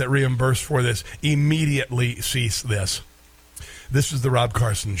companies that reimburse for this immediately cease this. This is the Rob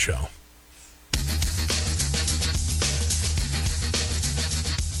Carson Show.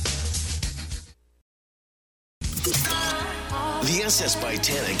 The SS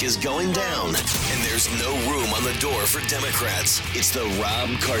Titanic is going down, and there's no room on the door for Democrats. It's the Rob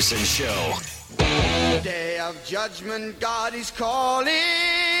Carson Show. Day of judgment, God is calling.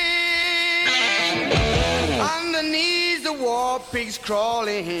 Underneath the war pigs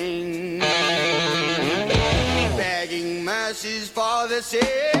crawling, begging mercies for the sins.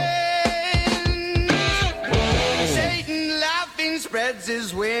 Satan laughing spreads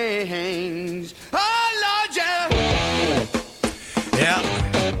his wings. Oh, Lord, yeah,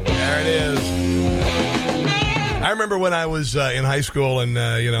 there it is. I remember when I was in high school, and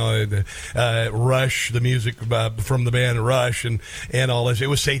Rush, the music from the band Rush, and all this, it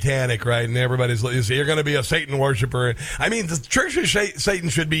was satanic, right? And everybody's you're going to be a Satan worshiper. I mean, the Church of Satan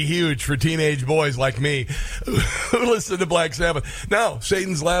should be huge for teenage boys like me who listen to Black Sabbath. No,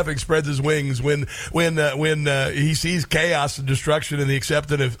 Satan's laughing spreads his wings when he sees chaos and destruction and the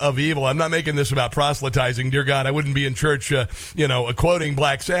acceptance of evil. I'm not making this about proselytizing. Dear God, I wouldn't be in church, quoting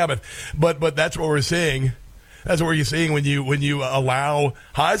Black Sabbath, but that's what we're seeing. That's what you're seeing when you allow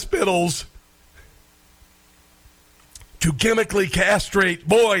hospitals to chemically castrate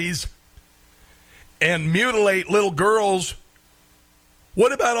boys and mutilate little girls.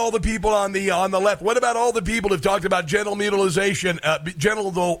 What about all the people on the left? What about all the people who've talked about genital mutilation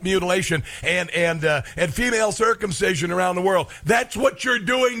and female circumcision around the world? That's what you're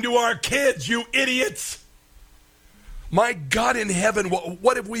doing to our kids, you idiots. My God in heaven,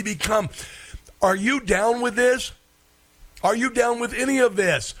 what have we become? Are you down with this? Are you down with any of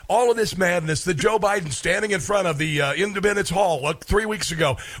this? All of this madness that Joe Biden standing in front of the Independence Hall 3 weeks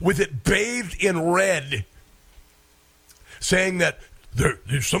ago with it bathed in red, saying that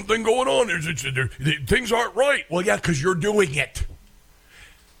there's something going on. Things aren't right. Well, yeah, because you're doing it.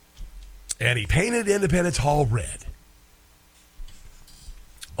 And he painted Independence Hall red.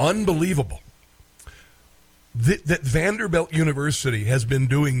 Unbelievable. That Vanderbilt University has been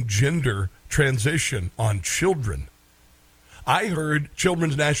doing gender transition on children. I heard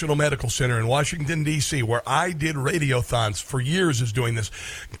Children's National Medical Center in Washington, D.C., where I did radiothons for years, is doing this.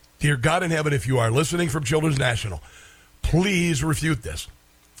 Dear God in heaven, if you are listening from Children's National, please refute this.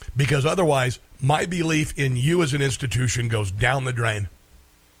 Because otherwise, my belief in you as an institution goes down the drain.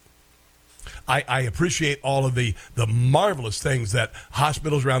 I appreciate all of the marvelous things that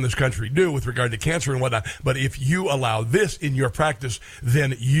hospitals around this country do with regard to cancer and whatnot. But if you allow this in your practice,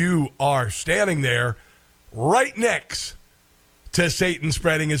 then you are standing there right next to Satan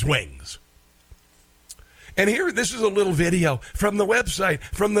spreading his wings. And here, this is a little video from the website,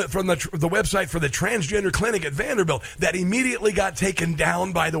 from the website for the transgender clinic at Vanderbilt that immediately got taken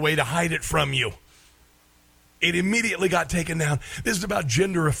down, by the way, to hide it from you. It immediately got taken down. This is about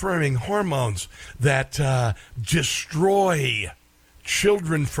gender-affirming hormones that destroy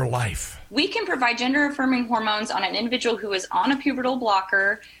children for life. We can provide gender-affirming hormones on an individual who is on a pubertal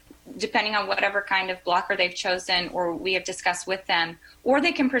blocker, depending on whatever kind of blocker they've chosen or we have discussed with them, or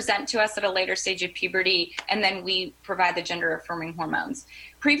they can present to us at a later stage of puberty, and then we provide the gender-affirming hormones.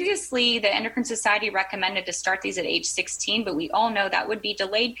 Previously, the Endocrine Society recommended to start these at age 16, but we all know that would be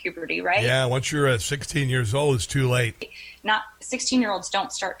delayed puberty, right? Yeah, once you're at 16 years old, it's too late. Not 16-year-olds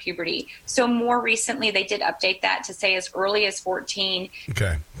don't start puberty. So more recently, they did update that to say as early as 14.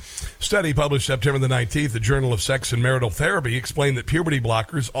 Okay. Study published September the 19th, the Journal of Sex and Marital Therapy, explained that puberty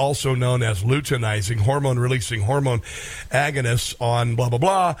blockers, also known as luteinizing, hormone-releasing hormone agonists on blah, blah,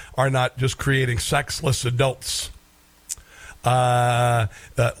 blah, are not just creating sexless adults.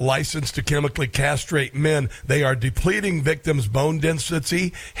 Licensed to chemically castrate men, they are depleting victims' bone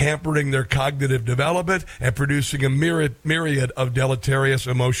density, hampering their cognitive development, and producing a myriad of deleterious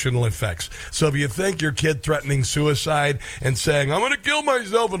emotional effects. So if you think your kid threatening suicide and saying, I'm going to kill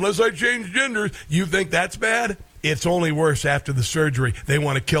myself unless I change genders, you think that's bad? It's only worse after the surgery. They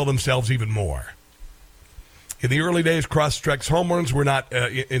want to kill themselves even more. In the early days, cross-sex hormones were not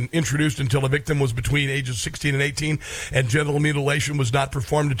introduced until a victim was between ages 16 and 18, and genital mutilation was not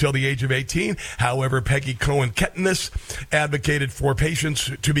performed until the age of 18. However, Peggy Cohen-Kettenis advocated for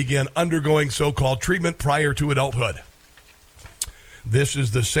patients to begin undergoing so-called treatment prior to adulthood. This is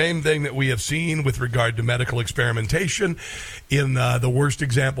the same thing that we have seen with regard to medical experimentation in the worst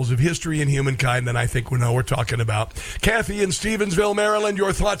examples of history in humankind, and I think we know what we're talking about. Kathy in Stevensville, Maryland,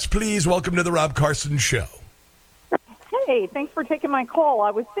 your thoughts, please. Welcome to the Rob Carson Show. Hey, thanks for taking my call.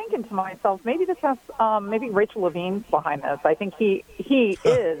 I was thinking to myself, maybe this has, maybe Rachel Levine's behind this. I think he is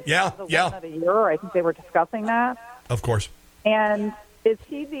the woman of the year. I think they were discussing that. Of course. And is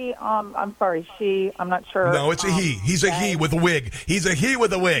he the, I'm sorry, she, I'm not sure. No, it's a he. He's a he with a wig. He's a he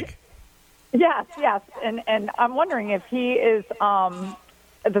with a wig. Yes. And I'm wondering if he is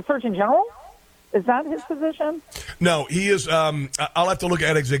the Surgeon General? Is that his position? No, he is. I'll have to look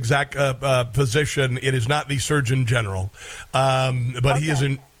at his exact position. It is not the Surgeon General, but he is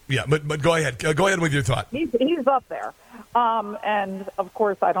in. Yeah, but go ahead. Go ahead with your thought. He's up there, and of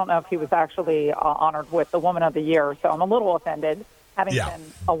course, I don't know if he was actually honored with the Woman of the Year. So I'm a little offended, having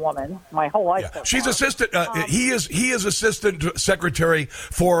been a woman my whole life. Yeah. She's assistant. He is Assistant Secretary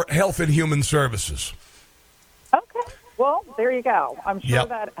for Health and Human Services. Okay. Well, there you go. I'm sure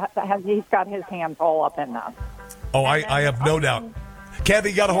that he's got his hands all up in that. Oh, I have no doubt. Kathy,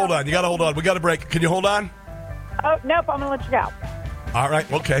 you got to hold on. You got to hold on. We got to break. Can you hold on? Oh, nope. I'm going to let you go. All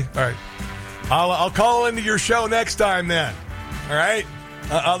right. Okay. All right. I'll call into your show next time then. All right.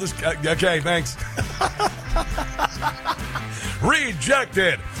 I'll just. Okay. Thanks.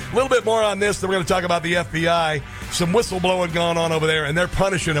 Rejected. A little bit more on this. Then we're going to talk about the FBI. Some whistleblowing going on over there, and they're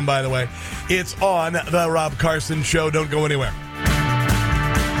punishing him, by the way. It's on the Rob Carson Show. Don't go anywhere.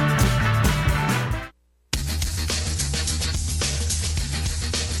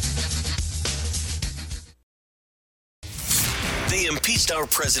 They impeached our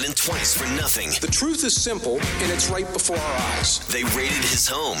president twice for nothing. The truth is simple, and it's right before our eyes. They raided his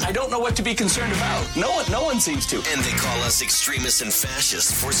home. I don't know what to be concerned about. No one seems to. And they call us extremists and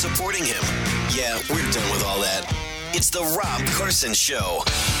fascists for supporting him. Yeah, we're done with all that. It's the Rob Carson Show.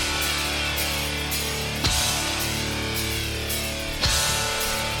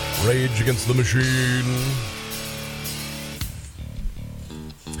 Rage Against the Machine.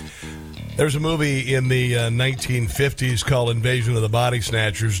 There's a movie in the 1950s called Invasion of the Body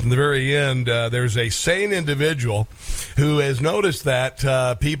Snatchers. In the very end, there's a sane individual who has noticed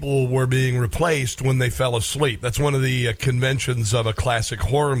that people were being replaced when they fell asleep. That's one of the conventions of a classic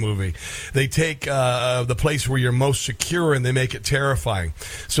horror movie. They take the place where you're most secure and they make it terrifying.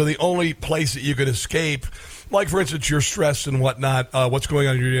 So the only place that you can escape, like, for instance, you're stressed and whatnot, what's going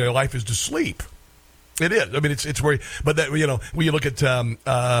on in your life is to sleep. It is. I mean, it's where, but that, you know, when you look at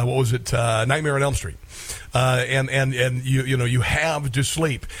what was it, Nightmare on Elm Street, and you have to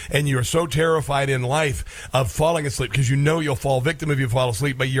sleep, and you're so terrified in life of falling asleep because you know you'll fall victim if you fall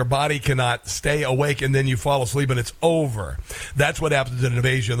asleep, but your body cannot stay awake, and then you fall asleep and it's over. That's what happens in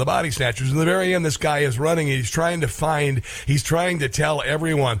Invasion of the Body Snatchers. In the very end, this guy is running, and he's trying to tell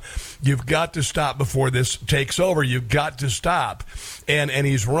everyone, you've got to stop before this takes over. You've got to stop, and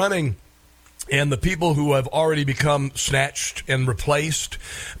he's running. And the people who have already become snatched and replaced,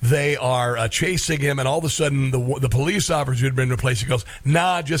 they are chasing him. And all of a sudden, the police officer who had been replaced, he goes,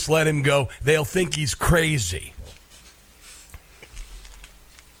 nah, just let him go. They'll think he's crazy.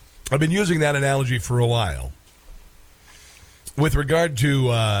 I've been using that analogy for a while. With regard to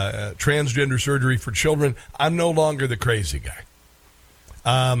transgender surgery for children, I'm no longer the crazy guy.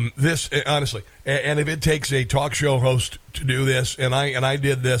 This, honestly, and if it takes a talk show host to do this, and I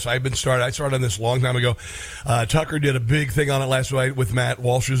did this, I started on this a long time ago. Tucker did a big thing on it last night with Matt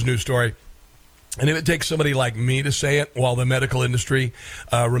Walsh's news story. And if it takes somebody like me to say it while the medical industry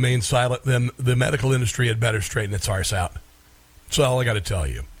remains silent, then the medical industry had better straighten its arse out. That's all I got to tell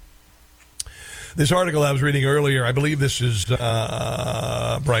you. This article I was reading earlier, I believe this is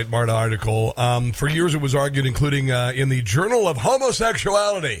a Breitbart article. For years it was argued, including in the Journal of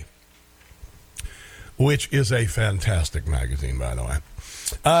Homosexuality, which is a fantastic magazine, by the way,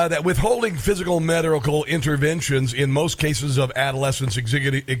 that withholding physical medical interventions in most cases of adolescents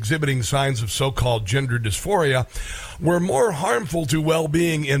exhibiting signs of so-called gender dysphoria were more harmful to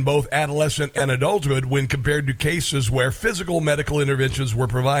well-being in both adolescent and adulthood when compared to cases where physical medical interventions were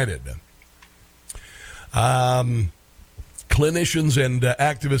provided. Clinicians and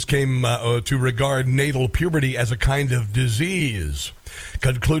activists came to regard natal puberty as a kind of disease,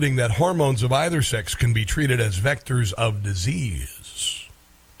 concluding that hormones of either sex can be treated as vectors of disease.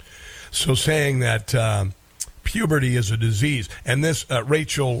 So saying that puberty is a disease. And this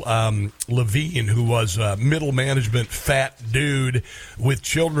Rachel Levine, who was a middle management fat dude with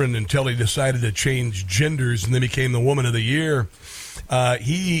children until he decided to change genders and then became the Woman of the Year,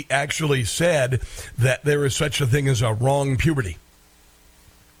 he actually said that there is such a thing as a wrong puberty.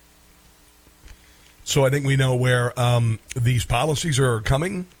 So I think we know where these policies are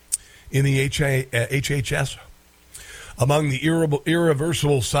coming in the HHS. Among the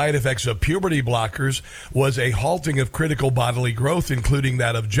irreversible side effects of puberty blockers was a halting of critical bodily growth, including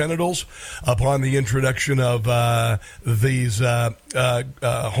that of genitals. Upon the introduction of these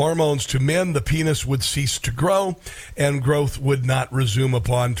hormones to men, the penis would cease to grow, and growth would not resume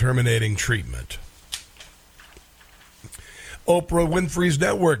upon terminating treatment. Oprah Winfrey's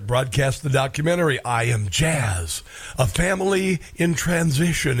network broadcast the documentary I Am Jazz, a family in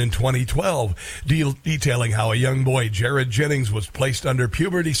transition in 2012, detailing how a young boy, Jared Jennings, was placed under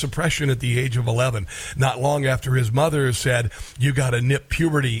puberty suppression at the age of 11, not long after his mother said, "You got to nip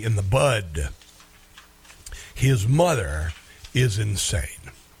puberty in the bud." His mother is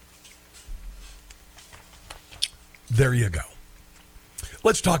insane. There you go.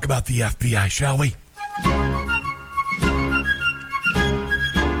 Let's talk about the FBI, shall we?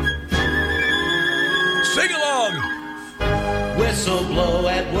 Sing along. Whistle blow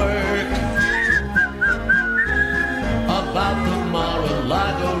at work about the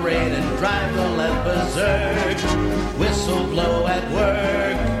Mar-a-Lago raid and drive the left berserk. Whistle blow at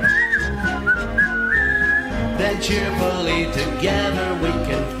work. Then cheerfully together we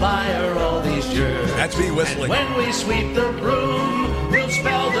can fire all these jerks. That's me whistling. And when we sweep the broom, we'll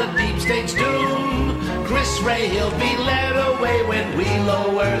spell the deep state's doom. Chris Ray, he'll be led away when we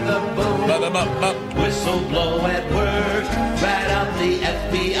lower the boom. Whistle blow at work, rat out the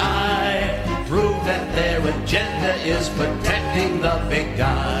FBI. Prove that their agenda is protecting the big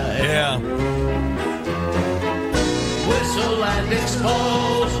guy. Yeah. Whistle and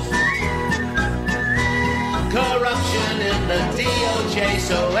expose corruption in the DOJ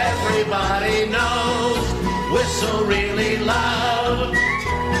so everybody knows. Whistle really loud.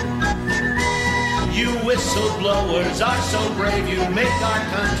 You whistleblowers are so brave, you make our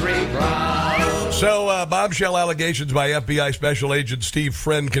country proud. So, bombshell allegations by FBI Special Agent Steve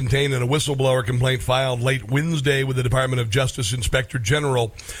Friend contained in a whistleblower complaint filed late Wednesday with the Department of Justice Inspector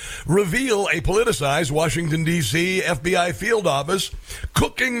General reveal a politicized Washington, D.C. FBI field office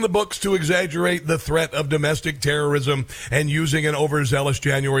cooking the books to exaggerate the threat of domestic terrorism and using an overzealous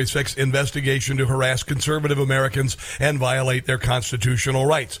January 6th investigation to harass conservative Americans and violate their constitutional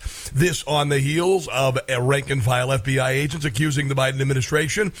rights. This on the heels of rank-and-file FBI agents accusing the Biden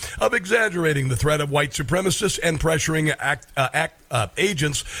administration of exaggerating the threat of white supremacists and pressuring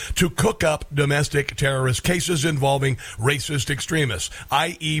agents to cook up domestic terrorist cases involving racist extremists,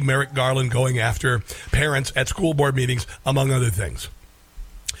 i.e. Merrick Garland going after parents at school board meetings, among other things.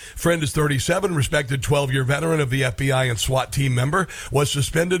 Friend is 37, respected 12-year veteran of the FBI and SWAT team member, was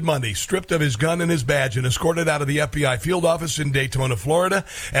suspended Monday, stripped of his gun and his badge, and escorted out of the FBI field office in Daytona, Florida,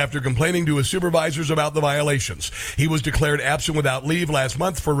 after complaining to his supervisors about the violations. He was declared absent without leave last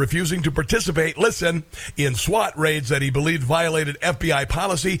month for refusing to participate, listen, in SWAT raids that he believed violated FBI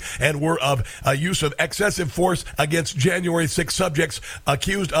policy and were of a use of excessive force against January 6 subjects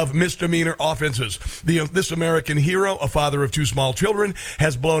accused of misdemeanor offenses. This American hero, a father of two small children,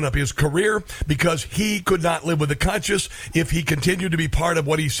 has blown up his career because he could not live with the conscience if he continued to be part of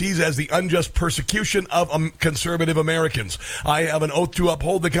what he sees as the unjust persecution of conservative Americans. I have an oath to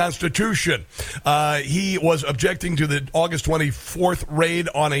uphold the Constitution. He was objecting to the August 24th raid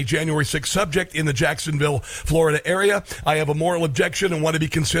on a January 6th subject in the Jacksonville, Florida area. I have a moral objection and want to be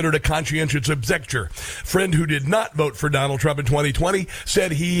considered a conscientious objector. Friend who did not vote for Donald Trump in 2020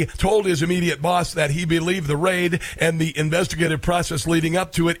 said he told his immediate boss that he believed the raid and the investigative process leading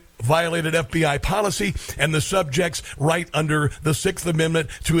up to it violated FBI policy and the subject's right under the 6th Amendment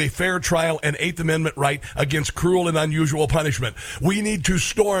to a fair trial and 8th Amendment right against cruel and unusual punishment. We need to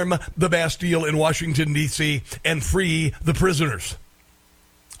storm the Bastille in Washington, D.C. and free the prisoners.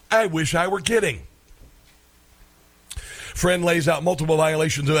 I wish I were kidding. Friend lays out multiple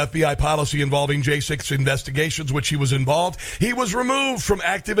violations of FBI policy involving J6 investigations, which he was involved. He was removed from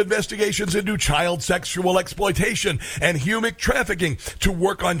active investigations into child sexual exploitation and human trafficking to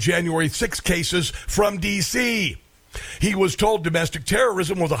work on January 6 cases from D.C. He was told domestic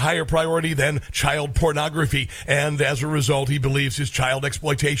terrorism was a higher priority than child pornography, and as a result, he believes his child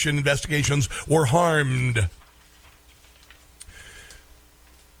exploitation investigations were harmed.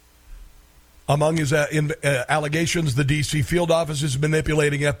 Among his allegations, the D.C. field office is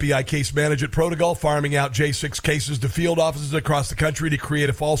manipulating FBI case management protocol, farming out J6 cases to field offices across the country to create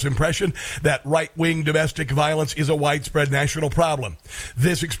a false impression that right-wing domestic violence is a widespread national problem.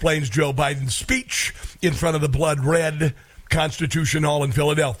 This explains Joe Biden's speech in front of the blood-red Constitution Hall in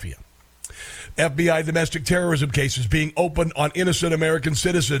Philadelphia. FBI domestic terrorism cases being opened on innocent American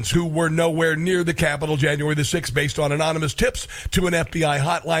citizens who were nowhere near the Capitol January the 6th based on anonymous tips to an FBI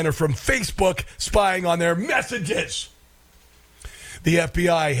hotliner from Facebook spying on their messages. The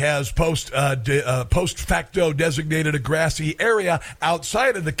FBI has post facto designated a grassy area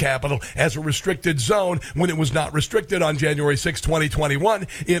outside of the Capitol as a restricted zone when it was not restricted on January 6, 2021,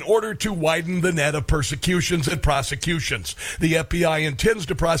 in order to widen the net of persecutions and prosecutions. The FBI intends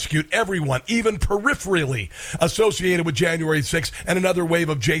to prosecute everyone, even peripherally associated with January 6, and another wave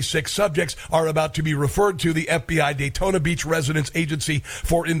of J6 subjects are about to be referred to the FBI Daytona Beach Residence Agency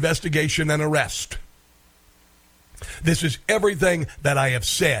for investigation and arrest. This is everything that I have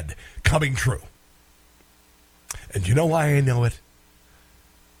said coming true. And you know why I know it?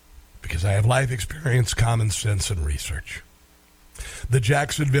 Because I have life experience, common sense, and research. The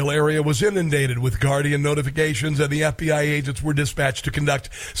Jacksonville area was inundated with Guardian notifications, and the FBI agents were dispatched to conduct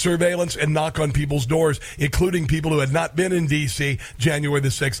surveillance and knock on people's doors, including people who had not been in D.C. January the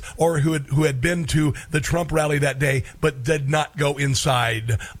 6th or who had been to the Trump rally that day but did not go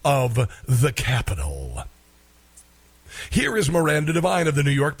inside of the Capitol. Here is Miranda Devine of the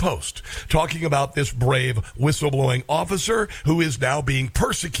New York Post talking about this brave whistleblowing officer who is now being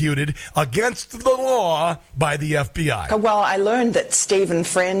persecuted against the law by the FBI. Well, I learned that Stephen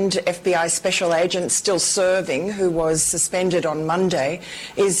Friend, FBI special agent still serving, who was suspended on Monday,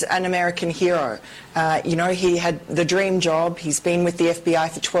 is an American hero. He had the dream job. He's been with the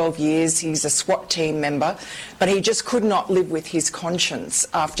FBI for 12 years. He's a SWAT team member, but he just could not live with his conscience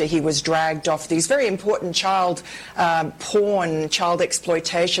after he was dragged off these very important child porn, child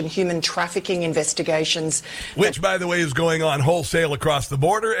exploitation, human trafficking investigations. Which, by the way, is going on wholesale across the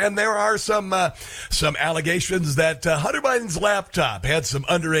border. And there are some allegations that Hunter Biden's laptop had some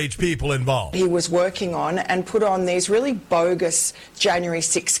underage people involved. He was working on and put on these really bogus January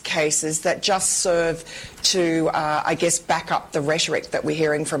 6 cases that just serve to, I guess, back up the rhetoric that we're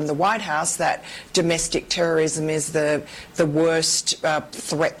hearing from the White House that domestic terrorism is the worst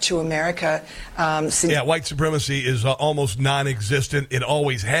threat to America. White supremacy is almost non-existent. It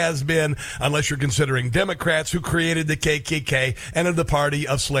always has been, unless you're considering Democrats who created the KKK and of the party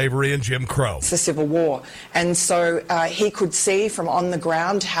of slavery and Jim Crow. It's the Civil War. And so he could see from on the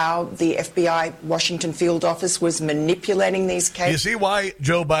ground how the FBI Washington field office was manipulating these cases. You see why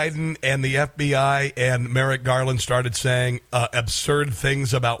Joe Biden and the FBI and Merrick Garland started saying absurd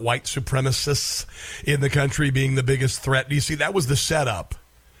things about white supremacists in the country being the biggest threat? Do you see, that was the setup.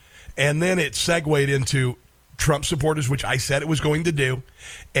 And then it segued into Trump supporters, which I said it was going to do,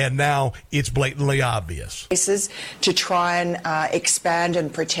 and now it's blatantly obvious. To try and expand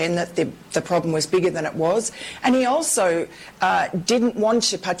and pretend that the problem was bigger than it was. And he also didn't want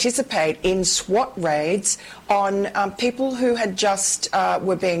to participate in SWAT raids on people who had just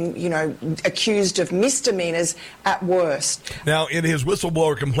were being, accused of misdemeanors at worst. Now, in his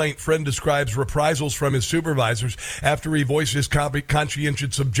whistleblower complaint, Friend describes reprisals from his supervisors after he voiced his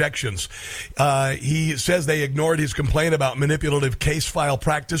conscientious objections. He says they ignored his complaint about manipulative case file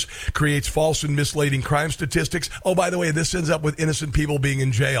practice, creates false and misleading crime statistics. Oh, by the way, this ends up with innocent people being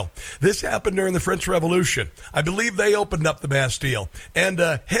in jail. This happened during the French Revolution. I believe they opened up the Bastille, and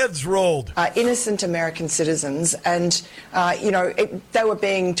heads rolled. Innocent American citizens, and, they were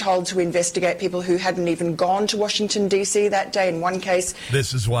being told to investigate people who hadn't even gone to Washington, D.C. that day in one case.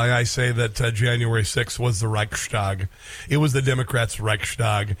 This is why I say that January 6th was the Reichstag. It was the Democrats'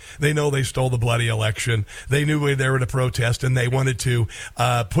 Reichstag. They know they stole the bloody election. They knew they were to protest, and they wanted to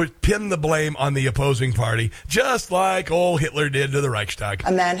pin the blame on the opposing party, just like old Hitler did to the Reichstag.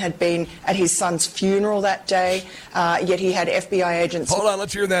 A man had been at his son's funeral that day, yet he had FBI agents. Hold on,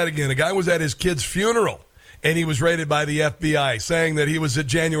 let's hear that again. A guy was at his kid's funeral, and he was raided by the FBI, saying that he was at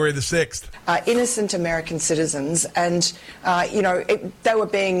January the 6th. Innocent American citizens, and, they were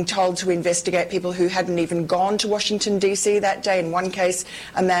being told to investigate people who hadn't even gone to Washington, D.C. that day. In one case,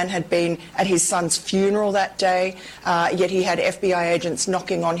 a man had been at his son's funeral that day, yet he had FBI agents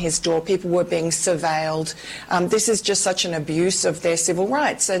knocking on his door. People were being surveilled. This is just such an abuse of their civil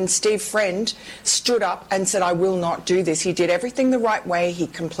rights. And Steve Friend stood up and said, I will not do this. He did everything the right way. He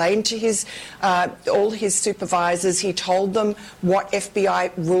complained to all his supervisors. He told them what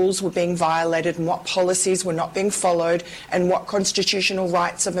FBI rules were being violated and what policies were not being followed and what constitutional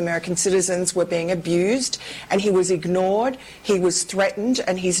rights of American citizens were being abused. And he was ignored. He was threatened.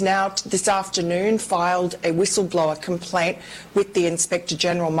 And he's now, this afternoon, filed a whistleblower complaint with the Inspector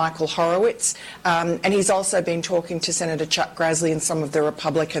General, Michael Horowitz. And he's also been talking to Senator Chuck Grassley and some of the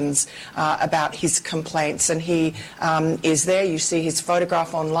Republicans about his complaints. And he is there. You see his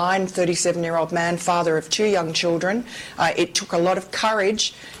photograph online, 37-year-old man, father of 2 young children. It took a lot of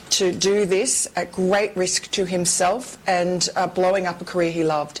courage to do this at great risk to himself and blowing up a career he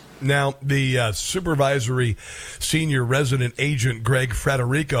loved. Now, the supervisory senior resident agent, Greg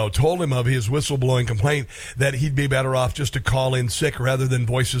Frederico, told him of his whistleblowing complaint that he'd be better off just to call in sick rather than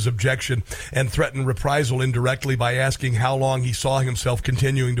voice his objection and threaten reprisal indirectly by asking how long he saw himself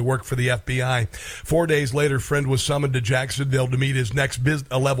continuing to work for the FBI. 4 days later, Friend was summoned to Jacksonville to meet his next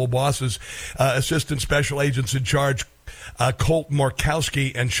level bosses, Assistant Special Agents in Charge Colt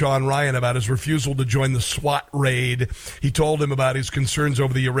Markowski and Sean Ryan, about his refusal to join the SWAT raid. He told him about his concerns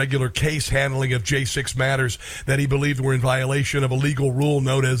over the irregular case handling of J6 matters that he believed were in violation of a legal rule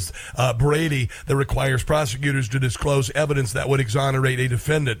known as Brady that requires prosecutors to disclose evidence that would exonerate a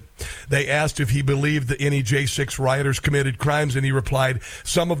defendant. They asked if he believed that any J6 rioters committed crimes, and he replied,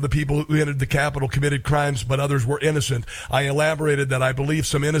 some of the people who entered the Capitol committed crimes, but others were innocent. I elaborated that I believe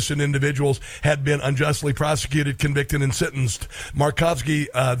some innocent individuals had been unjustly prosecuted, convicted, and sentenced. Markowski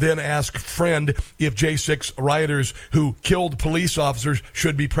then asked Friend if J6 rioters who killed police officers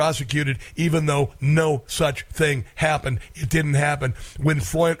should be prosecuted, even though no such thing happened. It didn't happen. When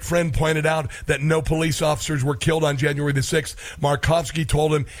Friend pointed out that no police officers were killed on January the 6th, Markowski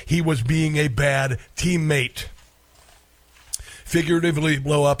told him he was being a bad teammate. Figuratively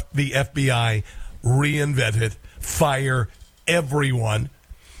blow up the FBI, reinvent it, fire everyone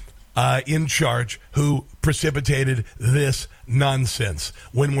in charge who precipitated this nonsense.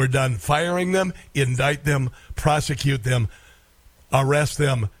 When we're done firing them, indict them, prosecute them, arrest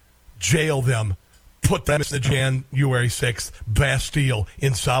them, jail them, put them in the January 6th Bastille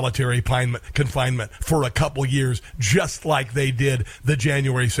in solitary confinement for a couple years, just like they did the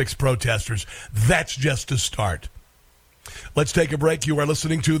January 6th protesters. That's just a start. Let's take a break. You are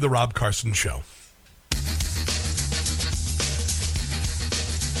listening to The Rob Carson Show.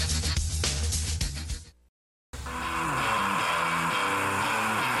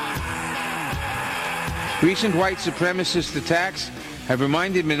 Recent white supremacist attacks have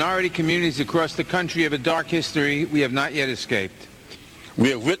reminded minority communities across the country of a dark history we have not yet escaped.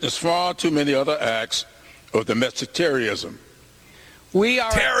 We have witnessed far too many other acts of domestic terrorism.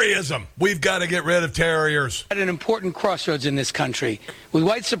 Terrorism. We've got to get rid of terrorists. At an important crossroads in this country. With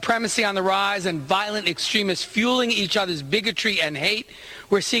white supremacy on the rise and violent extremists fueling each other's bigotry and hate,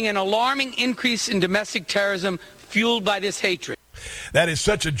 we're seeing an alarming increase in domestic terrorism fueled by this hatred. That is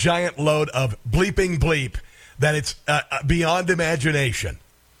such a giant load of bleeping bleep that it's beyond imagination.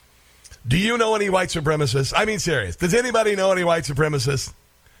 Do you know any white supremacists? I mean, serious. Does anybody know any white supremacists?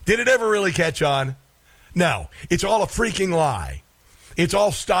 Did it ever really catch on? No. It's all a freaking lie. It's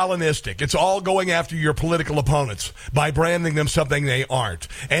all Stalinistic. It's all going after your political opponents by branding them something they aren't.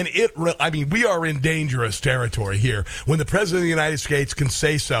 And we are in dangerous territory here when the President of the United States can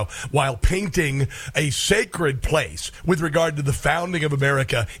say so while painting a sacred place with regard to the founding of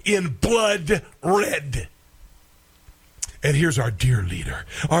America in blood red. And here's our dear leader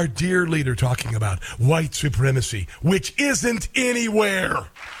talking about white supremacy, which isn't anywhere.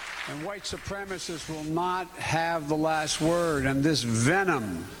 And white supremacists will not have the last word, and this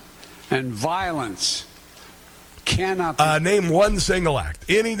venom and violence cannot be... Name one single act.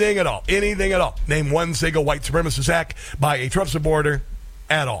 Anything at all. Name one single white supremacist act by a Trump supporter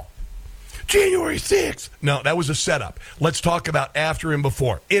at all. January 6th. No, that was a setup. Let's talk about after and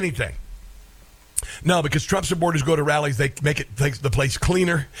before. Anything. No, because Trump supporters go to rallies, they make the place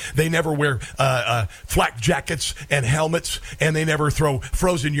cleaner. They never wear flak jackets and helmets, and they never throw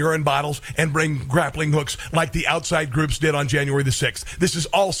frozen urine bottles and bring grappling hooks like the outside groups did on January the 6th. This is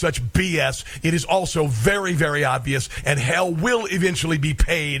all such BS. It is also very, very obvious, and hell will eventually be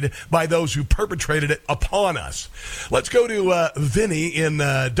paid by those who perpetrated it upon us. Let's go to Vinny in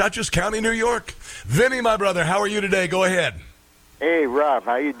Dutchess County, New York. Vinny, my brother, how are you today? Go ahead. Hey, Rob,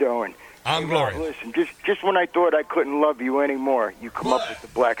 how you doing? I'm glorious. Listen, just when I thought I couldn't love you anymore, you come up with the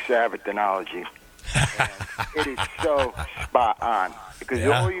Black Sabbath analogy. It is so spot on because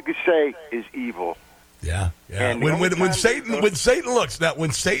all you can say is evil. Yeah. And when Satan looks,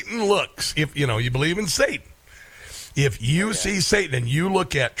 if you believe in Satan, if you see Satan and you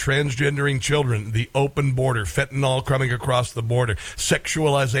look at transgendering children, the open border, fentanyl coming across the border,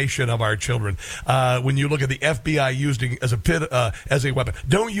 sexualization of our children, when you look at the FBI using as a weapon,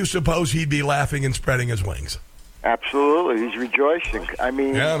 don't you suppose he'd be laughing and spreading his wings? Absolutely, he's rejoicing. I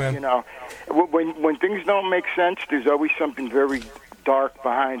mean, when things don't make sense, there's always something very dark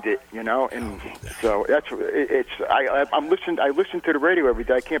behind it, and so that's it's. I listen to the radio every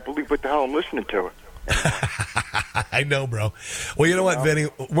day. I can't believe what the hell I'm listening to. I know, bro. Well, you know what, Vinny?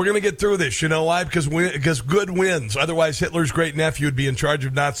 We're going to get through this. You know why? Because good wins. Otherwise, Hitler's great-nephew would be in charge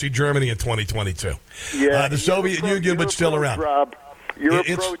of Nazi Germany in 2022. Yeah, the Soviet Union would still around. Rob, your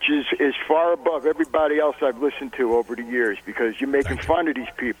approach is far above everybody else I've listened to over the years because you're making fun of these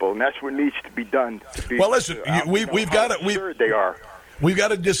people, and that's what needs to be done. Well, listen, we've got to. They are. We've got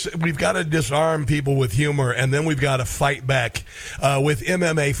to disarm people with humor, and then we've got to fight back with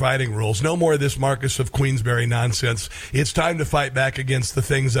MMA fighting rules. No more of this Marcus of Queensberry nonsense. It's time to fight back against the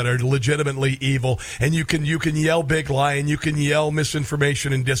things that are legitimately evil. And you can yell big lie, and you can yell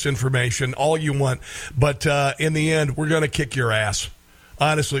misinformation and disinformation all you want, but in the end, we're going to kick your ass.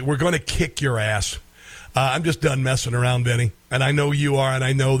 Honestly, we're going to kick your ass. I'm just done messing around, Vinny. And I know you are, and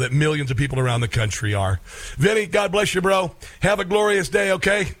I know that millions of people around the country are. Vinny, God bless you, bro. Have a glorious day,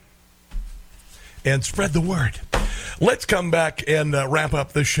 okay? And spread the word. Let's come back and wrap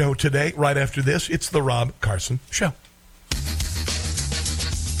up the show today. Right after this, it's the Rob Carson Show.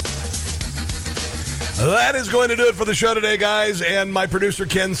 That is going to do it for the show today, guys. And my producer,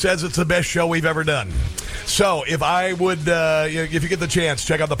 Ken, says it's the best show we've ever done. So if I would, if you get the chance,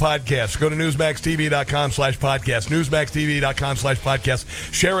 check out the podcast. Go to newsmaxtv.com/podcast,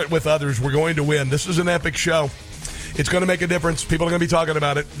 newsmaxtv.com/podcast. Share it with others. We're going to win. This is an epic show. It's going to make a difference. People are going to be talking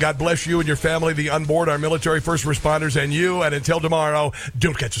about it. God bless you and your family, the onboard, our military first responders, and you. And until tomorrow,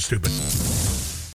 don't catch us stupid.